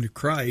I came to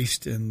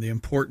Christ and the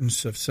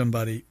importance of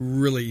somebody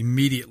really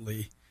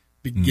immediately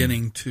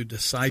beginning to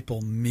disciple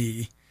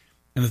me.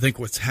 And I think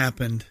what's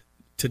happened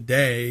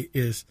today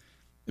is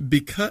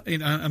because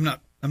I'm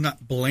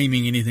not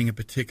blaming anything in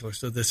particular,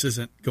 so this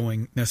isn't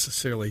going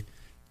necessarily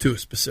to a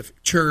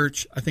specific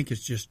church. I think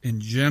it's just in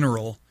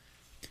general,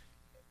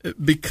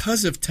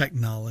 because of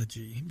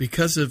technology,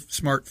 because of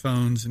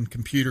smartphones and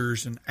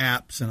computers and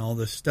apps and all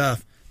this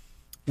stuff,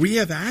 we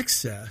have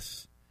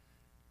access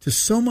to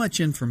so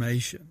much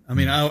information. I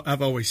mean,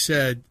 I've always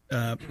said,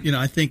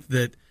 I think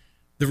that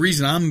the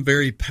reason I'm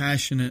very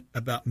passionate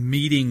about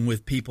meeting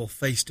with people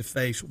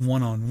face-to-face,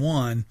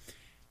 one-on-one,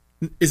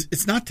 is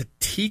it's not to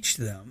teach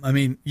them. I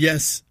mean,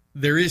 yes,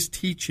 there is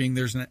teaching.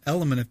 There's an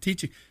element of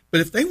teaching.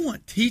 But if they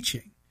want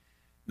teaching,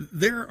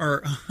 there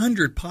are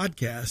 100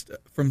 podcasts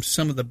from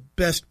some of the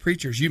best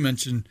preachers. You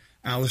mentioned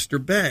Alistair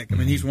Begg. I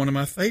mean, he's one of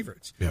my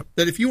favorites. Yep.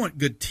 That if you want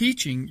good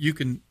teaching, you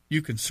can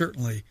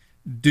certainly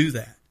do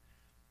that.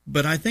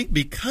 But I think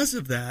because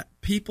of that,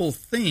 people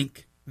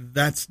think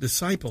that's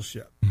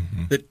discipleship,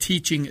 that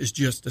teaching is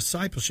just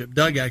discipleship.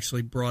 Doug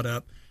actually brought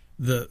up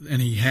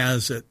and he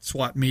has at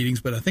SWAT meetings,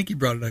 but I think he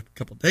brought it up a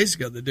couple of days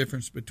ago, the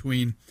difference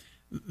between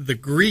the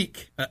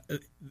Greek,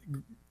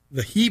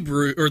 the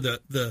Hebrew, or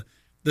the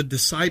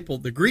disciple,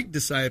 the Greek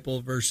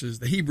disciple versus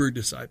the Hebrew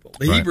disciple.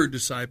 The Hebrew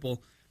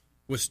disciple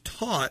was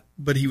taught,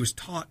 but he was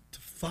taught to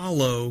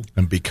follow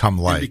and become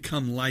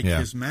like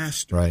his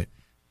master. Right.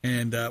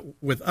 And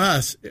with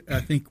us, I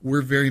think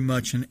we're very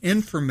much an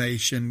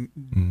information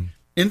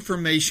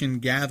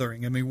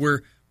gathering. I mean,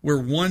 we're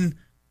one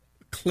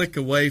click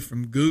away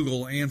from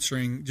Google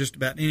answering just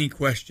about any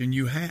question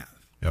you have.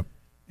 Yep.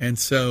 And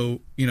so,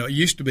 it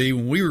used to be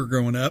when we were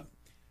growing up,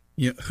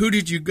 who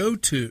did you go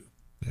to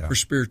for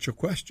spiritual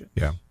questions?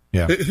 Yeah.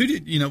 Yeah. Who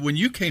did, when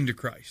you came to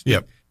Christ?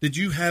 Yep. Did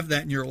you have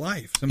that in your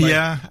life?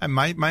 Yeah.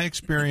 My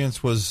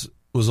experience was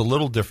a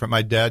little different.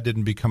 My dad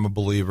didn't become a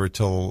believer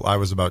till I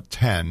was about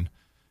 10.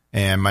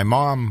 And my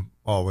mom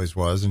always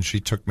was, and she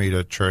took me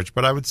to church.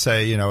 But I would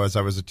say, as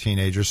I was a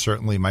teenager,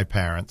 certainly my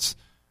parents.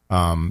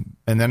 And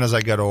then as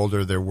I got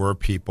older, there were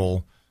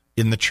people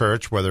in the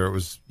church, whether it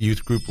was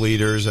youth group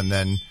leaders. And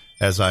then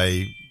as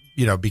I,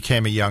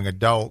 became a young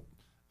adult,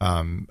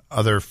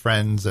 other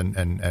friends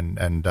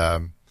and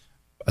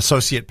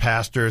associate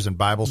pastors and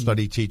Bible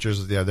study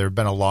teachers. There have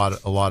been a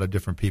lot of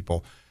different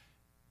people.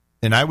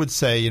 And I would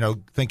say,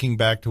 thinking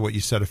back to what you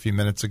said a few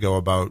minutes ago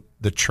about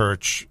the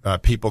church,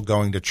 people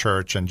going to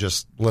church and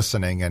just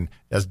listening, and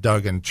as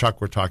Doug and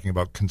Chuck were talking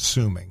about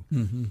consuming,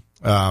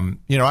 I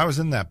was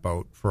in that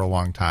boat for a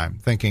long time,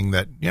 thinking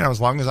that,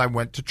 as long as I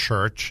went to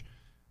church,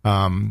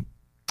 I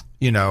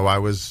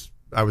was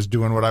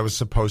doing what I was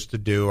supposed to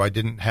do. I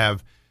didn't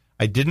have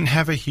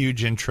a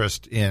huge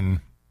interest in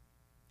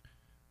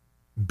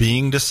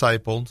being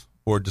discipled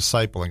or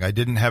discipling. I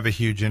didn't have a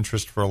huge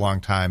interest for a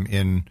long time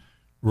in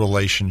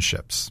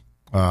relationships.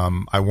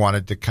 I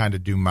wanted to kind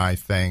of do my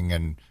thing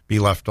and be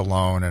left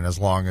alone. And as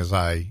long as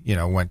I,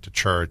 went to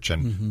church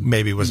and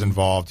maybe was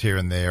involved here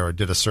and there or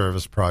did a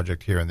service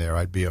project here and there,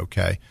 I'd be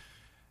okay.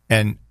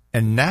 And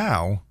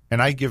now, and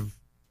I give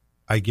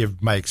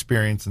my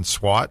experience in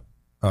SWAT,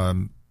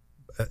 has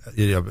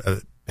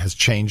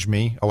changed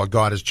me.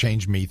 God has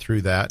changed me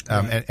through that.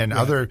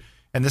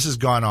 And this has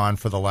gone on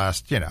for the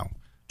last,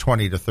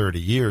 20 to 30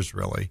 years,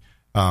 really.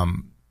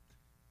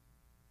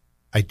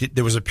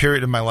 There was a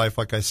period in my life,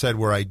 like I said,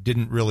 where I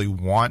didn't really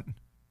want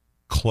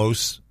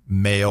close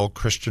male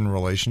Christian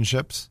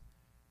relationships.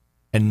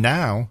 And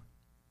now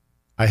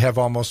I have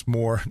almost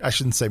more, I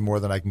shouldn't say more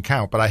than I can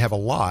count, but I have a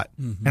lot,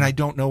 and I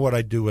don't know what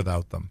I'd do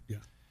without them. Yeah.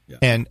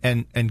 Yeah.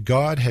 And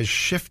God has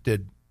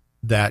shifted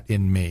that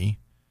in me.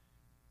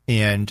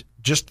 And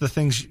just the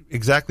things,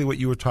 exactly what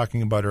you were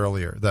talking about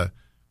earlier,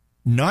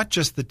 not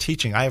just the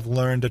teaching. I have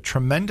learned a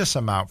tremendous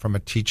amount from a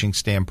teaching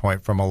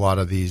standpoint from a lot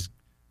of these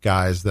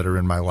guys that are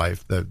in my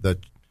life. The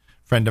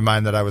friend of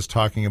mine that I was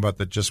talking about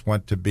that just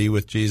went to be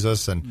with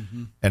Jesus,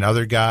 and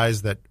other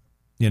guys that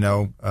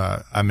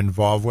I'm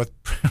involved with,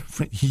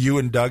 you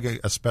and Doug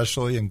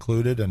especially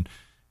included,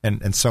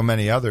 and so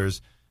many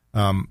others.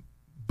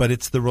 But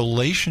it's the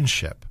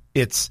relationship.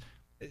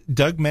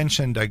 Doug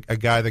mentioned a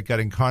guy that got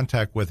in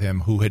contact with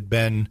him who had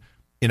been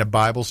in a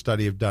Bible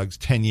study of Doug's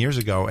 10 years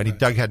ago, and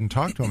Doug hadn't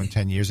talked to him in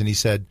 10 years, and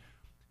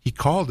he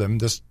called him.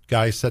 This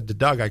guy said to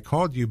Doug, "I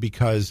called you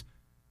because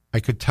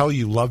I could tell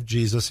you loved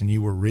Jesus and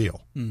you were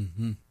real."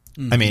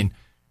 I mean,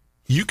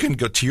 you can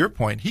go, to your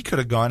point, he could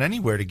have gone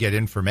anywhere to get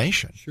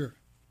information. Sure.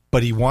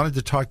 But he wanted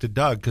to talk to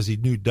Doug because he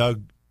knew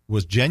Doug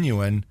was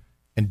genuine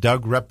and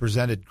Doug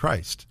represented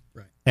Christ.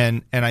 Right.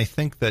 And I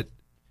think that,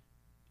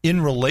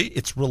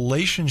 it's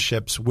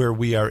relationships where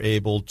we are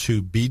able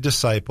to be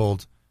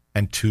discipled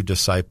and to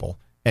disciple.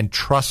 And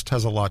trust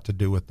has a lot to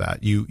do with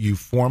that. You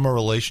form a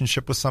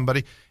relationship with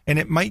somebody, and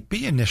it might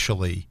be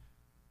initially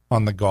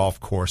on the golf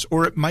course,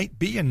 or it might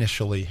be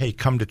initially, hey,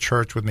 come to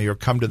church with me, or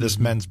come to this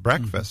men's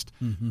breakfast.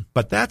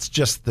 But that's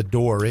just the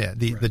door in,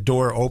 the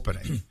door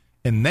opening.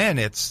 And then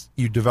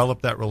you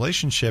develop that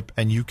relationship,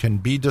 and you can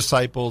be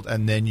discipled,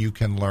 and then you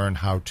can learn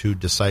how to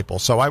disciple.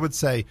 So I would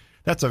say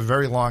that's a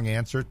very long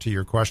answer to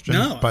your question,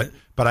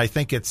 but I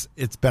think it's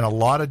been a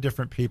lot of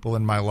different people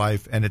in my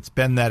life, and it's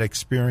been that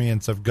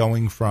experience of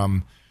going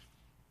from,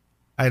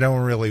 I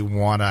don't really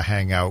want to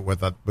hang out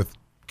with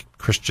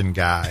Christian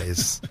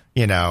guys,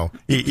 you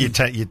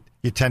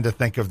tend to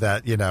think of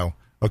that,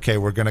 okay,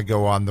 we're going to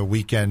go on the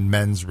weekend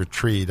men's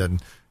retreat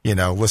and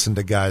listen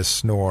to guys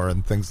snore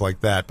and things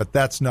like that. But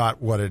that's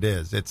not what it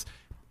is.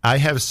 I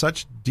have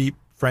such deep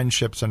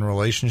friendships and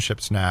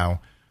relationships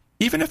now.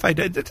 Even if I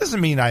did, it doesn't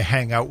mean I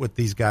hang out with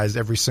these guys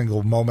every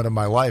single moment of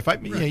my life.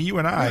 You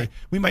and I,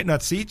 we might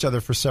not see each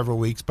other for several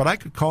weeks, but I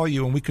could call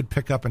you and we could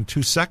pick up in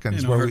 2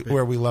 seconds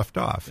where we left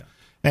off.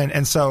 Yeah.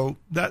 And so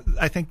that,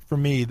 I think for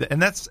me, and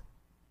that's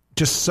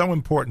just so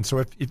important.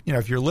 So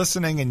if you're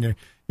listening and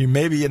you're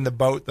maybe in the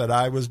boat that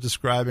I was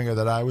describing or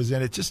that I was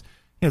in, it just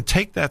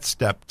take that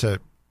step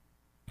to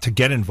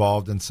get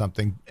involved in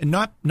something, and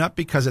not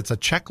because it's a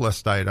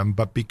checklist item,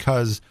 but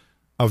because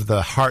of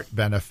the heart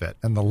benefit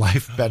and the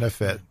life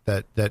benefit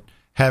that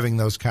having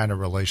those kind of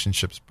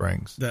relationships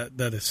brings.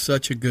 That is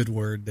such a good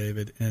word,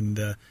 David.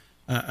 And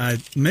I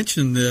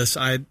mentioned this.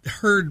 I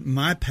heard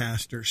my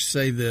pastor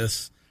say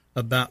this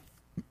about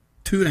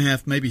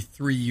 2.5, maybe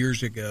 3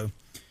 years ago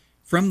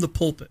from the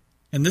pulpit.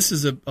 And this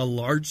is a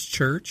large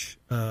church,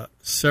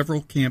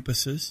 several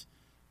campuses,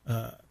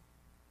 a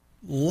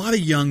lot of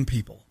young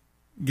people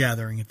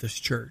gathering at this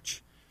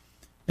church.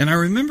 And I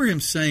remember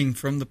him saying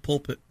from the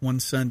pulpit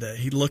one Sunday,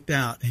 he looked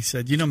out and he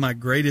said, my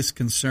greatest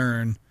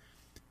concern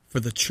for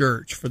the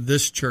church, for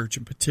this church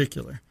in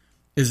particular,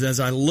 is as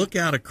I look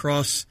out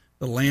across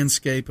the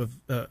landscape of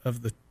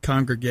the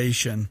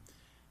congregation,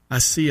 I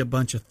see a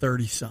bunch of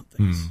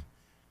 30-somethings.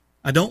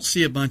 I don't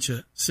see a bunch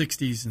of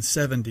 60s and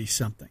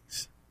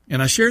 70-somethings.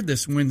 And I shared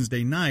this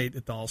Wednesday night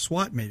at the All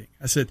SWAT meeting.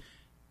 I said,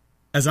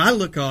 as I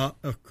look out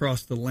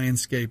across the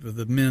landscape of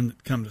the men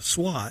that come to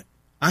SWAT,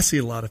 I see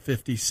a lot of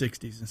 50s,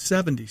 60s, and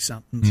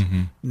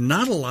 70-somethings,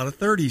 not a lot of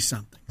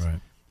 30-somethings, right.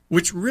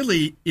 Which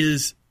really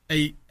is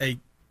a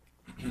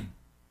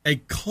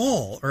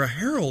call or a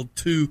herald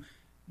to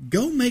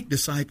go make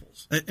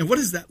disciples. And what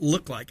does that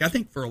look like? I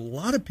think for a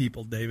lot of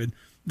people, David,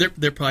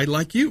 they're probably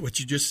like you, what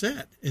you just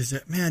said, is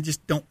that, man, I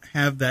just don't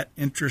have that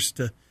interest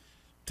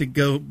to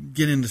go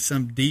get into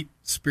some deep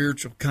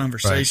spiritual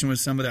conversation with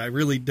somebody. I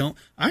really don't.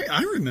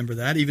 I remember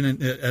that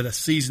even at a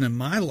season in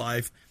my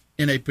life,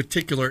 in a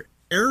particular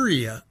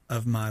area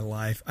of my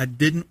life, I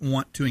didn't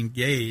want to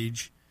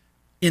engage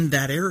in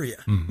that area.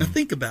 Now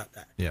think about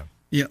that. Yeah,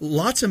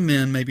 lots of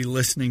men may be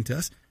listening to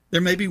us. There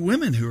may be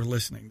women who are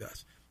listening to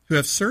us who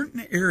have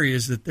certain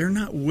areas that they're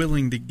not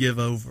willing to give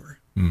over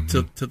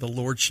to the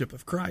lordship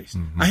of Christ.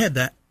 I had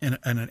that in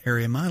an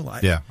area of my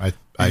life. Yeah, I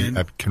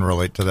can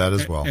relate to that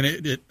as well.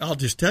 And I'll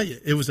just tell you,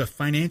 it was a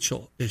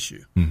financial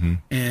issue.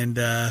 And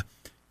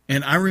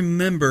I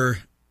remember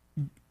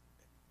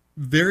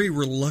very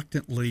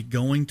reluctantly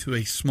going to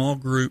a small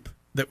group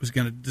that was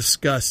going to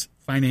discuss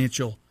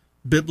financial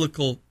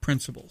biblical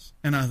principles.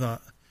 And I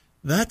thought,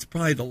 that's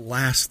probably the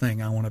last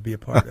thing I want to be a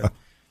part of.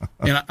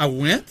 And I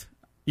went.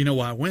 You know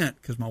why I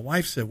went? Because my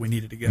wife said we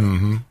needed to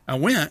go. I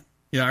went.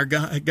 Our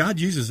God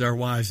uses our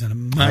wives in a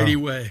mighty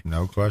way.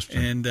 No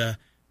question. And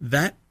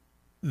that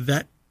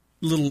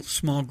little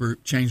small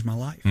group changed my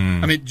life.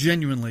 I mean,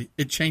 genuinely,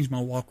 it changed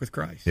my walk with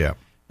Christ. Yeah.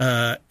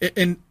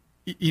 And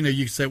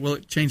you say, well,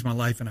 it changed my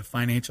life in a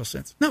financial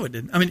sense. No, it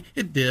didn't. I mean,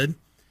 it did,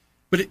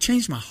 but it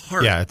changed my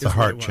heart. Yeah, it's a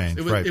heart change.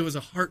 It was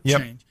a heart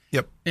change.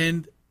 Yep.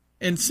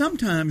 And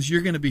sometimes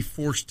you're going to be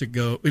forced to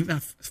go.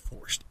 Not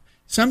forced.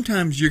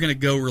 Sometimes you're going to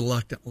go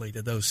reluctantly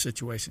to those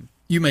situations.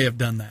 You may have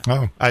done that.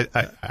 Oh,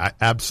 I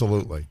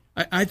absolutely.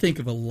 I think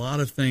of a lot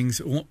of things.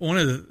 One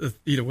of the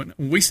when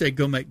we say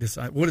go make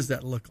disciples, what does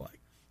that look like?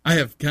 I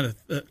have kind of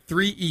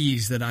 3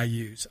 E's that I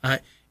use.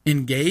 I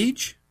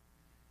engage,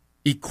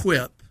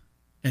 equip,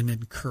 and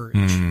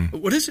encourage.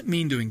 But what does it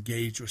mean to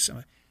engage with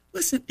somebody?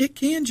 Listen, it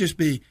can just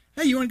be,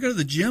 hey, you want to go to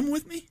the gym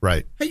with me?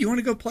 Right. Hey, you want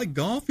to go play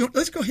golf?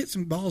 Let's go hit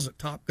some balls at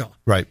Topgolf.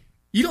 Right.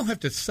 You don't have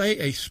to say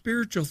a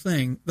spiritual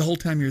thing the whole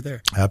time you're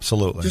there.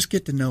 Absolutely. Just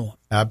get to know them.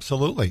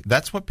 Absolutely.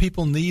 That's what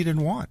people need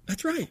and want.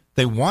 That's right.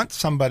 They want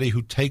somebody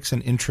who takes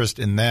an interest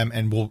in them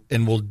and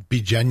will be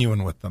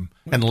genuine with them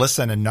and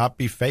listen and not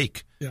be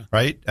fake. Yeah.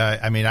 Right?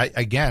 I've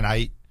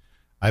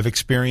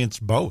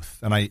experienced both,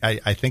 and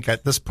I think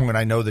at this point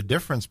I know the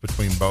difference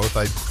between both.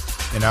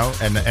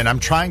 And I'm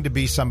trying to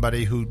be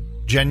somebody who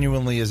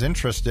genuinely is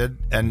interested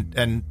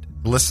and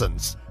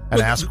listens.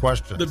 And ask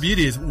questions. The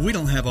beauty is we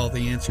don't have all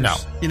the answers. No,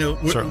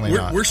 certainly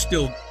not.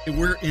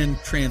 We're in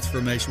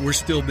transformation. We're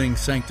still being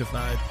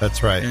sanctified.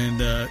 That's right. And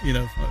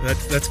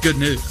that's good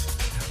news.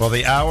 Well,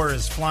 the hour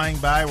is flying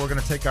by. We're going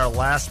to take our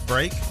last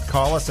break.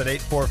 Call us at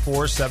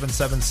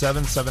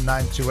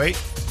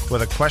 844-777-7928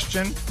 with a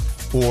question.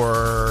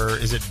 Or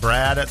is it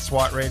Brad at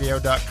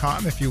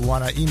swatradio.com? If you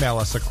want to email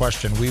us a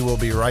question, we will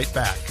be right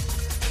back.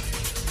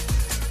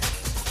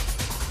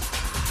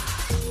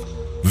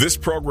 This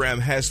program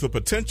has the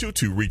potential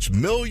to reach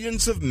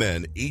millions of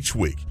men each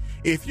week.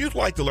 If you'd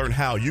like to learn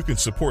how you can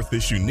support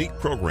this unique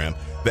program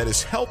that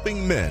is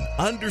helping men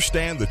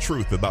understand the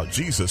truth about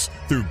Jesus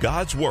through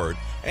God's Word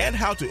and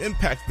how to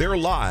impact their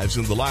lives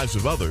and the lives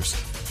of others,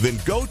 then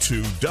go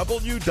to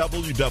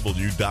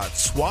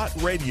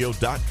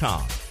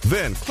www.swatradio.com.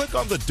 Then click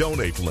on the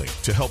donate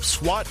link to help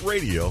SWAT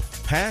Radio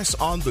pass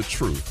on the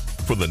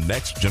truth for the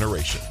next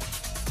generation.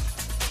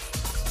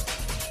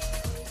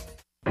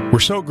 We're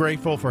so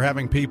grateful for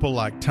having people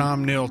like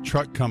Tom Neal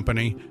Truck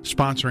Company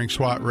sponsoring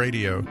SWAT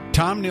Radio.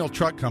 Tom Neal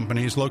Truck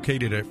Company is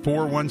located at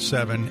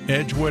 417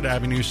 Edgewood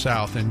Avenue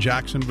South in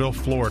Jacksonville,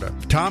 Florida.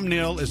 Tom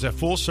Neal is a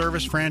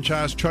full-service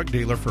franchise truck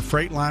dealer for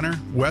Freightliner,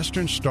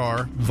 Western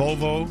Star,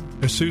 Volvo,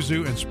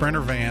 Isuzu, and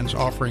Sprinter vans,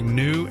 offering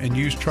new and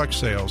used truck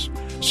sales,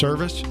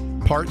 service,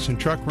 parts, and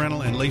truck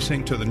rental and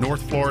leasing to the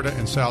North Florida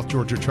and South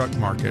Georgia truck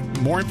market.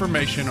 More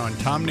information on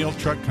Tom Neal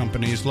Truck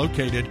Company is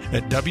located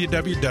at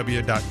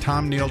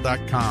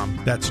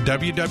www.tomneal.com. That's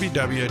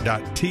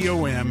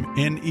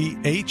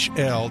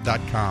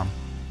www.tomnehl.com.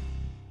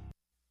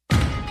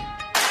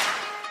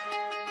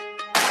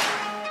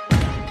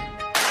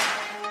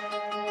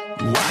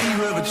 Why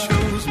you ever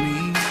chose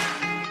me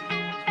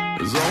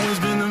has always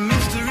been a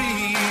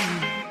mystery.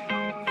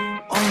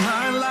 All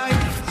my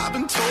life I've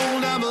been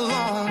told I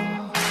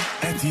belong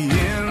at the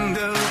end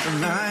of the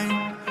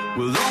line.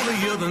 With all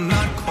the other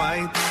not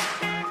quite,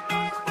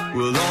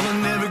 with all the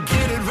never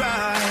get it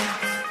right.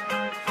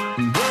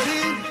 But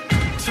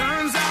it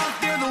turns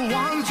out they're the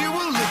ones you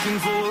were looking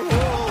for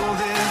all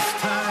this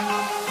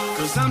time.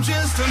 'Cause I'm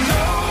just a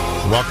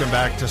no. Welcome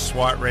back to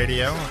SWAT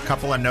Radio. A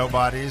couple of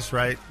nobodies,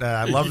 right?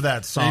 I love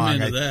that song.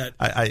 Amen to that.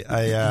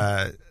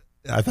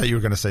 I thought you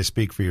were going to say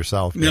 "Speak for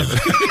Yourself." No.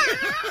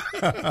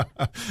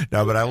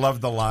 No, but I love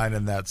the line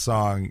in that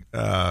song.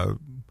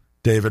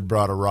 David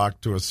brought a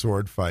rock to a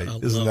sword fight.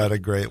 Isn't that a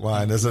great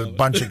line? There's a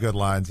bunch of good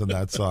lines in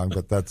that song,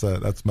 but that's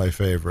my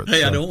favorite.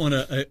 Hey, so. I don't want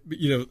to.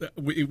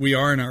 We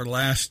are in our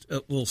last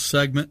little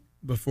segment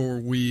before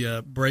we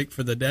break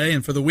for the day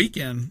and for the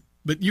weekend.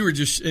 But you were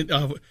just.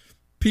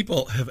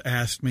 People have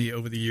asked me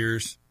over the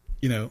years,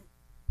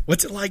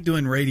 what's it like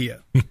doing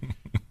radio?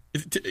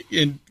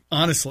 And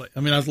honestly, I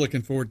mean, I was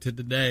looking forward to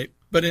today,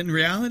 but in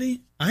reality,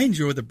 I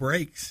enjoy the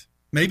breaks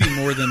maybe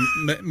more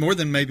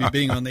than maybe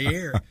being on the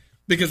air,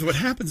 because what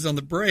happens on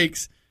the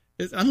breaks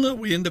is, I don't know,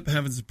 we end up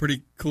having some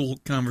pretty cool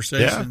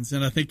conversations,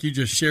 and I think you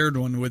just shared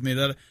one with me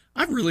that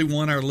I really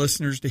want our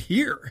listeners to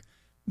hear,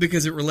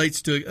 because it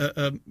relates to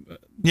a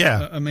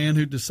man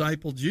who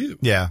discipled you.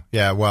 Yeah.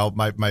 Well,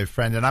 my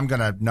friend, and I'm going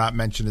to not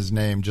mention his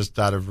name just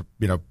out of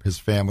his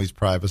family's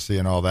privacy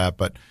and all that,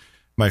 but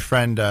my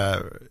friend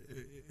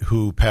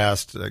who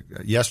passed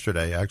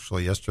yesterday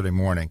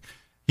morning,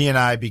 he and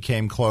I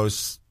became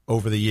close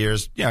over the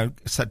years.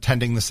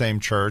 Attending the same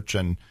church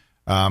and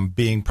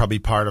being probably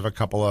part of a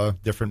couple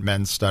of different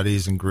men's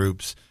studies and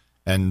groups.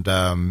 And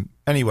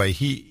anyway,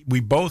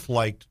 we both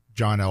liked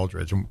John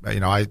Eldredge.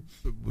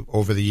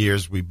 Over the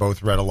years, we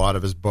both read a lot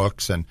of his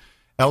books, and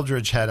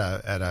Eldredge had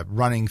a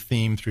running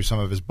theme through some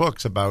of his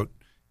books about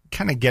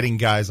kind of getting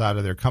guys out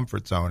of their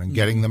comfort zone and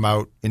getting them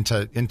out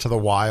into the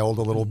wild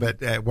a little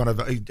bit.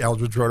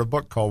 Eldredge wrote a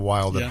book called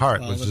Wild at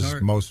Heart, which is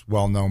his most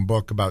well-known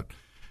book about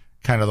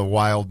kind of the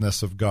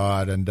wildness of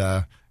God. And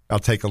I'll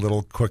take a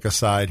little quick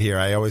aside here.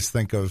 I always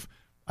think of,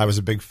 I was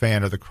a big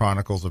fan of the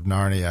Chronicles of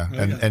Narnia.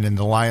 And in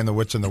The Lion, the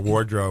Witch, and the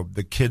Wardrobe,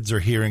 the kids are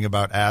hearing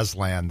about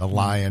Aslan, the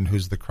lion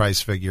who's the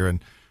Christ figure,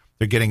 and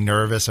they're getting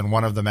nervous. And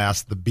one of them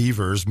asks the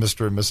Beavers,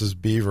 Mr. and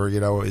Mrs. Beaver,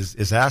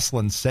 is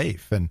Aslan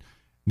safe? And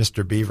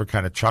Mr. Beaver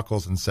kind of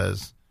chuckles and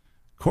says,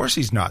 "Of course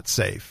he's not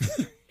safe,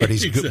 but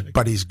he's Exactly. good.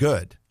 But he's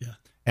good." Yeah.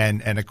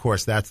 And of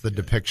course that's the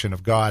depiction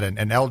of God.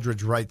 And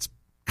Eldredge writes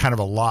kind of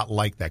a lot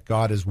like that.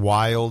 God is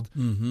wild.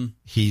 Mm-hmm.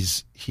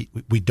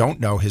 We don't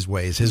know his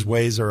ways. His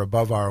ways are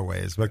above our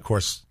ways. But of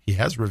course, he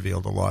has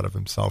revealed a lot of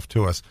himself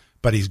to us.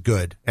 But he's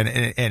good, and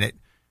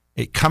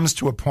it comes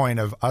to a point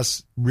of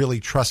us really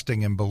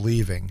trusting and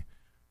believing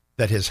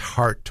that his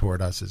heart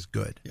toward us is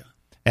good. Yeah.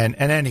 And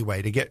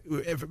anyway,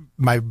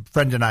 my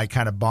friend and I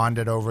kind of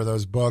bonded over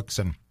those books,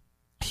 and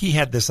he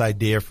had this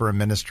idea for a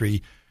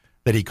ministry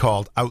that he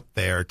called Out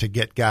There, to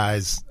get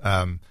guys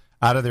out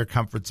of their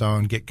comfort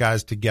zone, get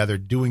guys together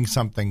doing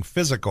something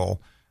physical,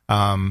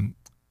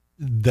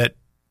 that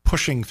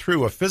pushing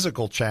through a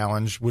physical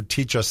challenge would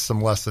teach us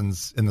some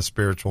lessons in the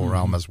spiritual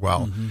realm as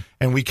well. Mm-hmm.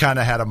 And we kind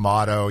of had a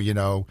motto,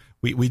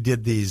 we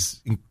did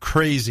these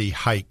crazy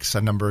hikes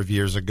a number of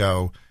years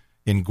ago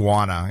in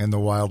Guana, in the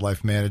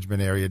wildlife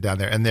management area down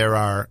there. And there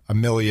are a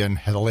million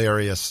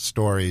hilarious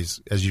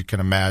stories, as you can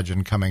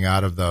imagine, coming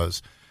out of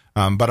those.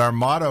 But our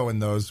motto in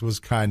those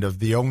was kind of,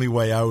 the only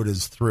way out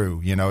is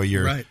through.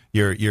 You're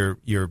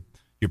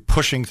you're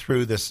pushing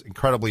through this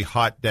incredibly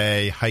hot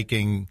day,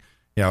 hiking,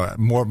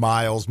 more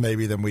miles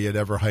maybe than we had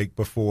ever hiked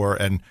before.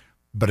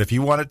 But if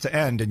you want it to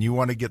end and you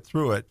want to get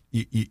through it,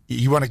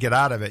 you want to get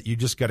out of it, you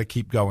just got to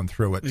keep going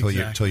through it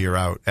till you're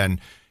out. And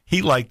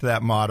he liked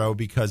that motto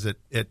because it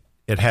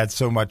had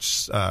so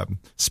much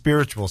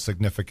spiritual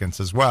significance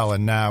as well.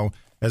 And now,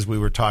 as we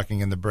were talking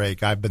in the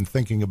break, I've been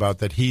thinking about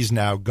that he's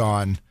now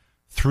gone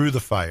through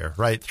the fire,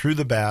 right? Through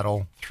the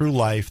battle, through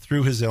life,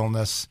 through his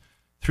illness,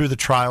 through the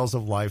trials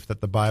of life that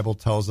the Bible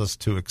tells us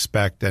to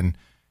expect. And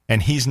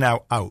he's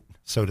now out,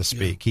 so to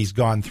speak. Yeah. He's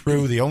gone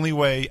through. The only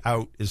way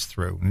out is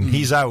through. And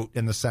he's out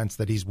in the sense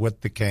that he's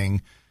with the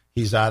King.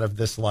 He's out of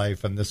this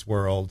life and this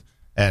world.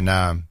 And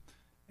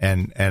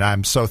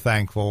I'm so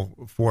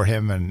thankful for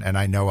him, and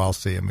I know I'll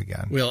see him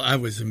again. Well, I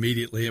was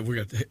immediately, I've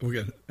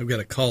got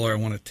a caller I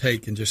want to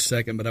take in just a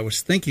second, but I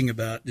was thinking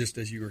about, just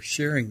as you were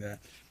sharing that,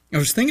 I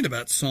was thinking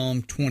about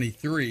Psalm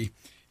 23.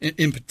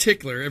 In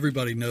particular,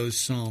 everybody knows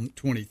Psalm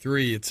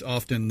 23. It's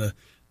often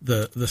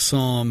the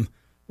psalm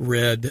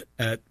read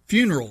at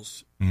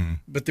funerals.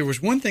 But there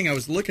was one thing, I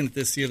was looking at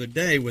this the other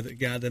day with a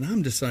guy that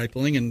I'm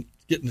discipling and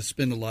getting to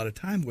spend a lot of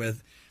time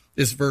with,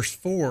 is verse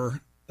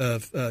 4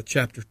 of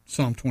chapter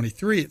Psalm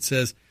 23. It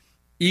says,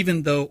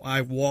 even though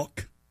I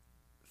walk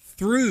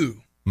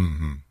through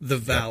the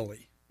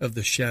valley of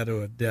the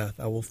shadow of death,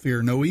 I will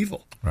fear no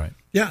evil. Right.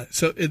 Yeah.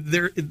 So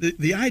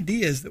the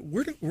idea is that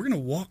we're going to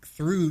walk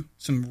through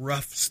some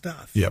rough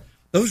stuff. Yep.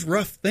 Those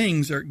rough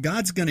things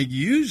God's going to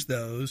use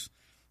those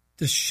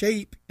to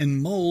shape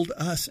and mold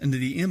us into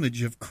the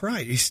image of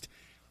Christ.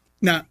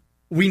 Now,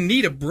 we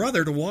need a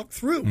brother to walk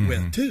through it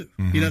with too.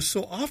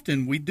 So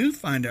often we do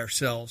find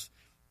ourselves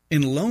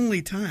in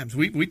lonely times.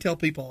 We tell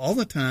people all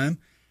the time,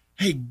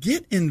 hey,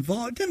 get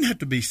involved. It doesn't have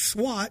to be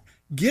SWAT.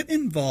 Get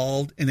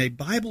involved in a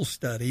Bible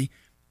study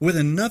with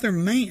another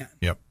man.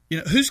 Yep.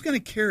 Who's going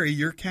to carry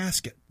your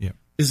casket? Yep.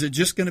 Is it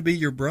just going to be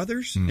your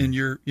brothers and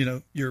your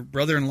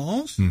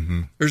brother-in-laws?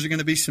 Or is it going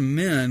to be some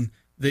men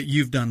that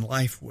you've done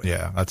life with?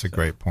 Yeah, that's a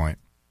great point.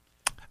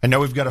 I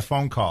know we've got a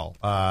phone call.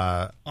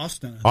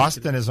 Austin.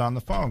 Austin is on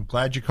the phone.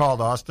 Glad you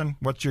called, Austin.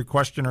 What's your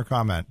question or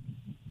comment?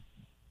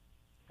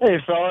 Hey,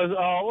 fellas.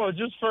 Well,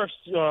 just first,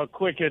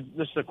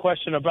 just a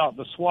question about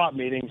the SWAT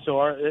meeting. So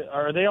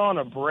are they on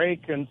a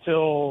break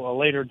until a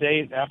later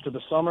date after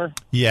the summer?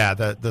 Yeah,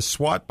 the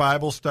SWAT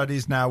Bible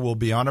studies now will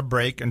be on a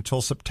break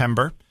until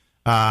September,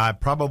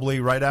 probably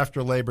right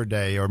after Labor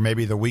Day or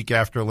maybe the week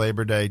after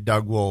Labor Day.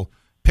 Doug will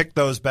pick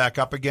those back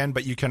up again,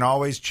 but you can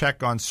always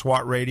check on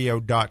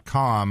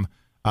swatradio.com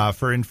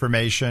for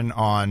information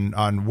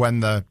on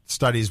when the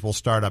studies will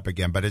start up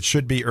again. But it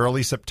should be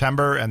early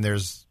September, and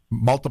there's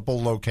multiple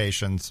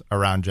locations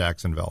around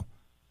Jacksonville.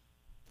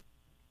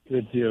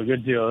 Good deal.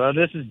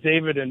 This is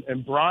David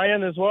and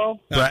Brian as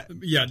well?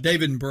 Yeah,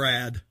 David and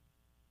Brad.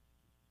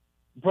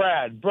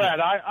 Brad,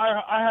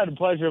 I had the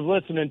pleasure of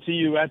listening to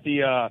you at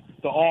the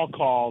all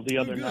call the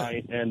other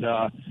night, and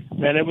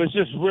man, it was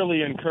just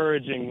really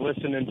encouraging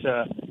listening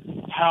to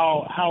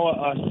how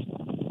us,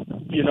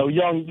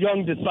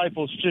 young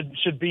disciples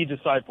should be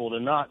discipled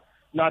and not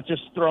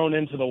just thrown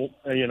into the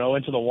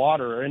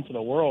water or into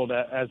the world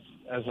as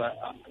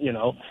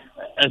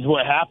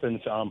what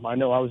happens. I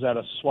know I was at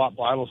a SWAT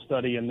Bible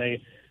study, and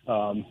they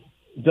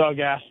Doug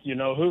asked,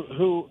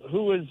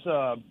 who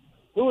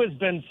has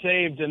been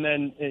saved and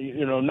then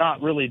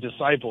not really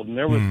discipled, and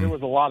there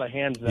was a lot of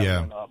hands that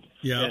went up.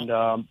 Yeah. And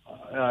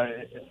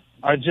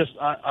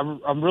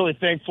I'm really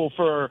thankful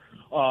for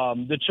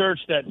the church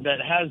that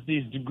has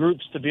these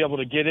groups to be able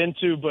to get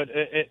into, but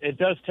it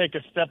does take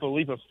a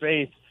leap of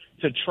faith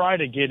to try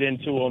to get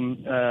into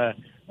them.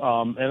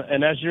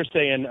 And as you're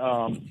saying,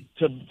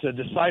 to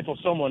disciple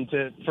someone,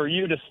 for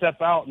you to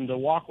step out and to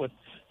walk with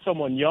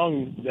someone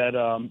young that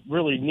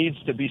really needs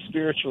to be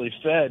spiritually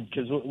fed,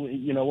 because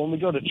when we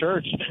go to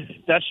church,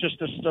 that's just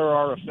to stir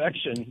our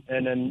affection.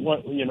 And then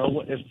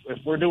if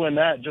we're doing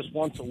that just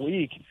once a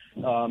week,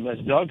 as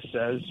Doug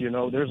says,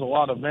 there's a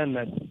lot of men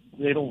that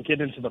they don't get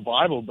into the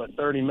Bible but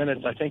 30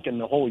 minutes, I think, in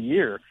the whole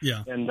year.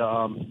 Yeah. And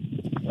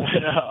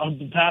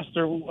the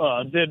pastor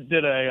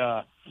did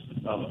a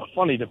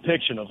funny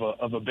depiction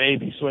of a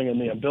baby swinging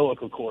the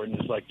umbilical cord, and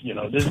it's like, these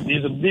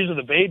are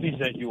the babies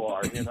that you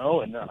are,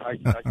 and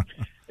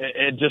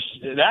it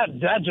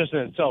just in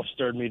itself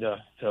stirred me to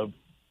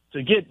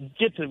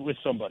get with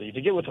somebody,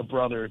 to get with a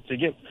brother, to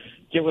get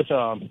with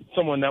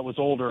someone that was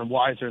older and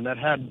wiser and that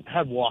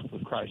had walked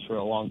with Christ for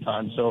a long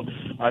time. So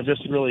I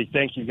just really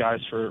thank you guys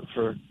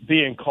for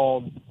being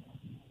called,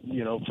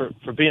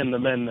 for being the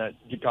men that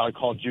God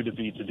called you to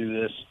be, to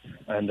do this.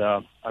 And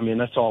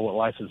that's all what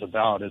life is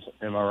about.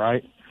 Am I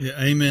right? Yeah,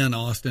 amen,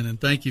 Austin, and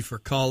thank you for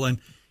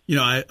calling.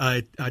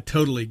 I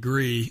totally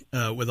agree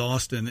with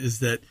Austin. Is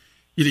that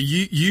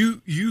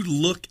you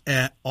look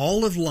at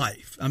all of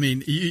life. I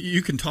mean,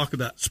 you can talk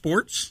about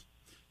sports,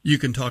 you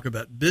can talk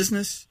about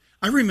business.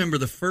 I remember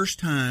the first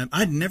time,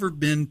 I'd never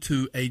been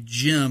to a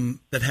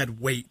gym that had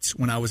weights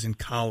when I was in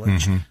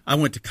college. Mm-hmm. I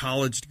went to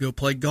college to go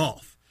play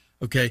golf.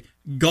 Okay,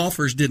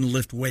 golfers didn't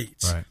lift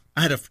weights. Right.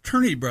 I had a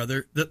fraternity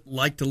brother that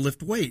liked to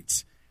lift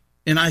weights.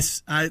 And I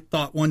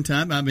thought one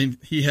time, I mean,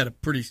 he had a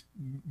pretty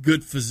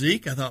good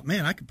physique. I thought,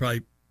 man, I could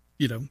probably,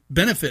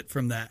 benefit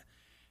from that.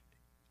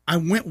 I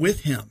went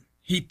with him.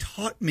 He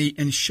taught me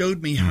and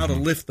showed me how to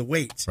lift the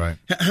weights. Right.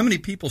 How many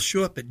people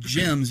show up at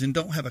gyms and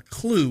don't have a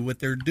clue what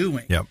they're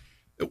doing? Yep.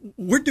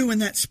 We're doing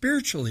that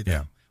spiritually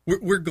now. Yeah.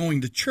 We're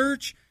going to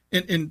church.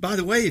 And by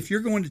the way, if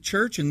you're going to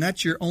church and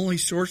that's your only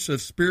source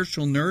of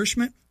spiritual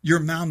nourishment, you're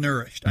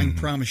malnourished. I can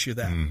promise you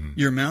that.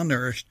 You're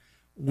malnourished.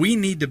 We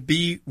need to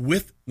be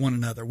with one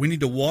another. We need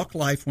to walk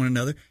life one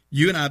another.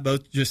 You and I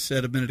both just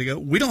said a minute ago,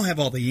 we don't have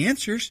all the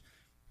answers,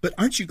 but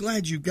aren't you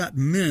glad you've got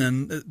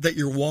men that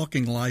you're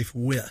walking life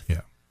with?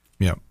 Yeah.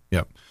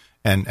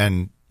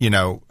 And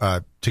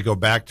to go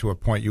back to a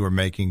point you were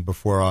making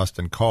before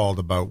Austin called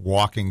about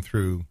walking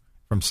through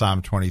from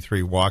Psalm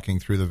 23, walking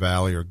through the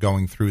valley or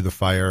going through the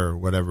fire or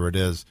whatever it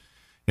is.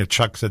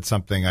 Chuck said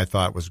something I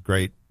thought was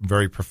great,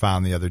 very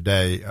profound the other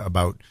day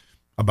about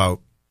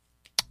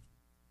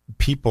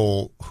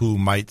people who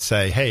might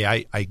say,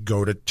 hey, I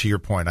go to your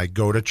point, I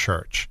go to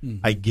church,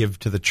 I give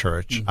to the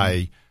church,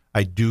 I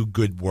do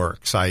good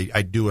works,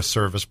 I do a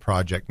service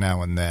project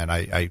now and then,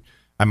 I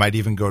might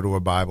even go to a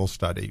Bible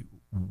study.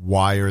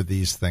 Why are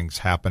these things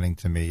happening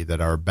to me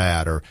that are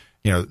bad? Or,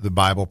 the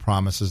Bible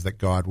promises that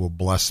God will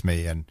bless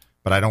me,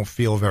 but I don't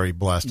feel very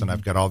blessed, and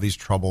I've got all these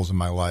troubles in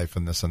my life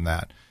and this and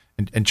that.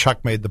 And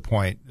Chuck made the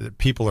point that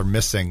people are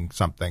missing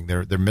something.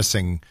 They're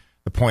missing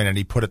the point, and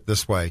he put it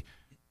this way.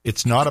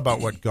 It's not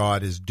about what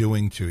God is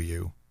doing to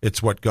you.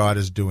 It's what God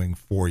is doing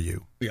for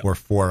you or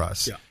for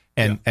us.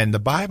 Yeah. And the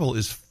Bible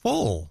is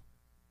full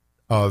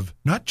of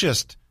not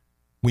just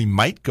we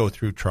might go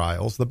through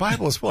trials. The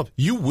Bible is full of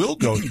you will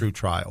go through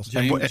trials.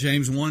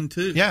 James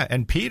 1:2. Yeah,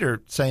 and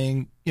Peter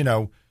saying,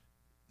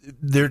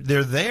 they're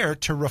there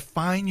to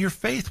refine your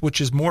faith,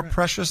 which is more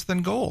precious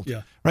than gold.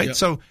 Yeah. Right? Yeah.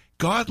 So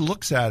God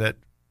looks at it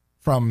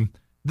from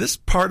this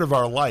part of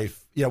our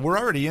life. Yeah, we're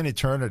already in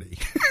eternity.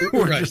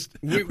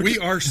 We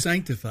are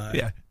sanctified.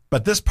 Yeah.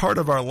 But this part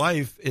of our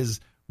life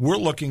we're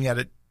looking at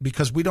it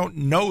because we don't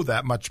know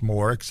that much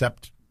more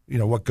except,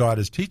 what God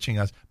is teaching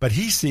us. But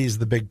he sees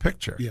the big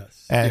picture.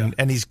 Yes.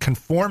 And he's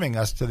conforming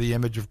us to the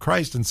image of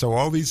Christ. And so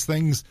all these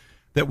things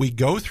that we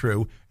go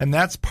through, and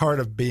that's part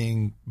of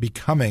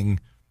becoming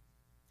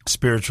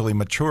spiritually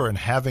mature and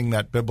having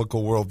that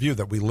biblical worldview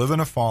that we live in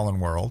a fallen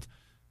world,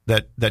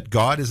 that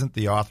God isn't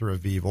the author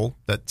of evil,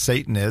 that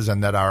Satan is,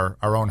 and that our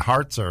own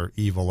hearts are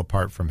evil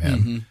apart from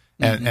him,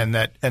 and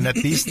that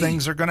these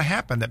things are going to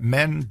happen. That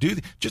men do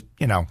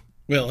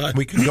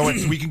we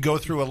can go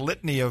through a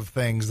litany of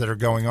things that are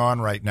going on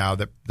right now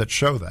that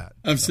show that.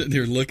 I'm sitting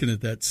here looking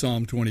at that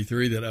Psalm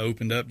 23 that I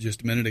opened up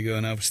just a minute ago,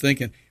 and I was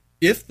thinking,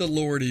 if the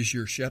Lord is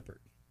your shepherd,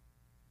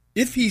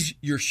 if He's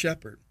your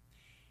shepherd,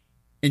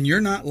 and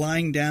you're not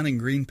lying down in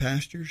green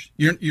pastures,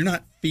 you're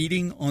not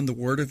feeding on the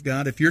Word of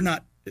God, if you're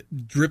not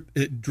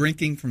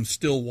drinking from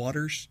still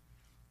waters,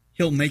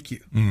 He'll make you.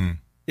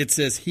 It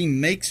says He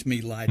makes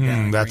me lie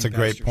down in that's green a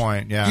great pastures.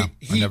 point. Yeah,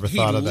 I never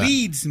thought of that.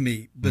 He leads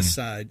me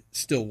beside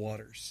still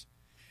waters,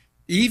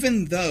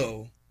 even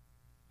though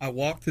I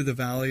walk through the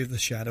valley of the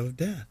shadow of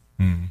death.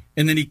 And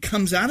then He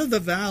comes out of the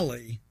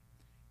valley,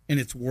 and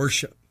it's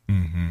worship.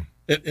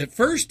 At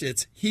first,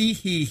 it's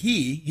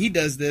He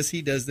does this,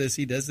 He does this,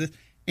 He does this,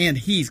 and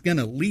He's going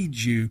to lead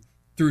you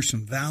through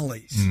some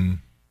valleys.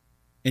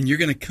 And you're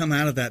going to come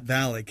out of that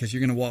valley because you're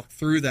going to walk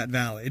through that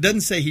valley. It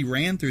doesn't say He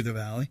ran through the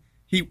valley.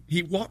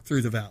 He walked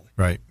through the valley.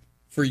 Right.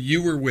 For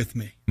you were with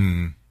me.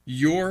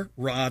 Your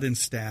rod and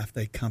staff,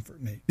 they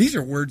comfort me. These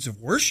are words of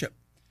worship.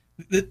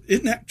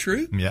 Isn't that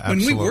true? Yeah,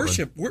 absolutely. When we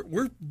worship,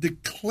 we're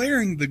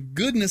declaring the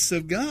goodness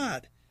of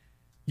God.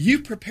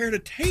 You prepared a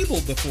table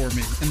before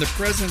me in the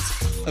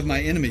presence of my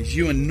enemies.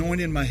 You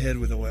anointed my head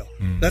with oil.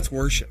 That's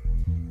worship.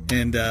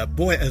 And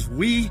boy, as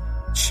we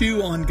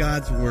chew on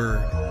God's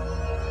word,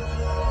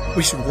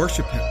 we should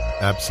worship Him.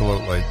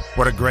 Absolutely.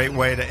 What a great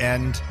way to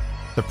end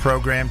the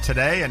program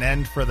today and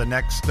end for the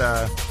next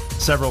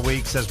several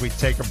weeks as we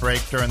take a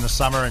break during the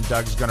summer, and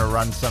Doug's going to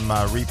run some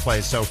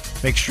replays. So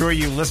make sure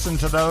you listen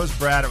to those.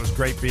 Brad, it was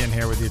great being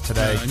here with you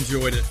today. I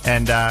enjoyed it.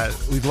 And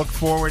we look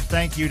forward,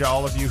 thank you to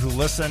all of you who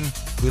listen.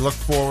 We look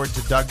forward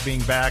to Doug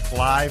being back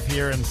live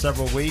here in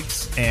several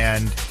weeks,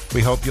 and we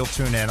hope you'll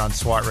tune in on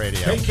SWAT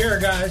Radio. Take care,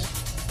 guys.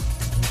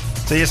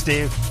 See you,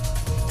 Steve.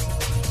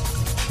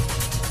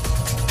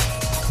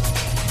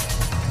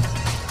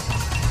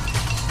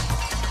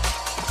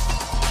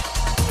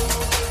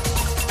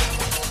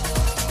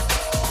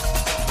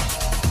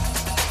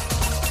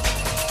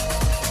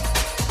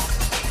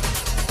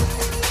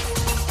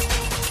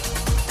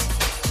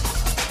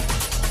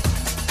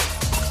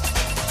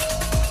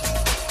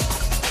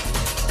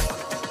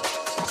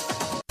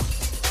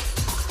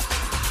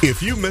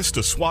 If you missed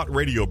a SWAT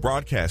radio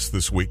broadcast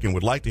this week and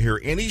would like to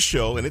hear any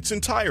show in its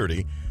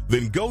entirety,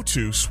 then go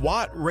to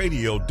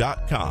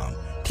SWATradio.com.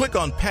 Click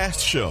on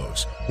past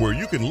shows where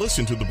you can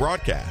listen to the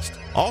broadcast.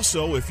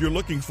 Also, if you're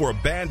looking for a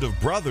band of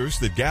brothers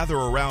that gather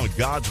around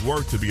God's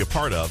Word to be a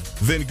part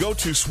of, then go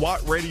to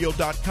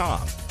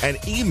SWATradio.com and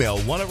email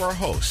one of our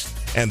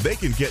hosts and they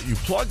can get you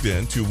plugged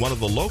into one of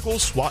the local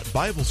SWAT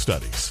Bible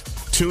studies.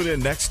 Tune in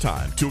next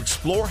time to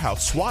explore how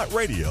SWAT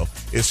Radio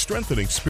is strengthening spiritual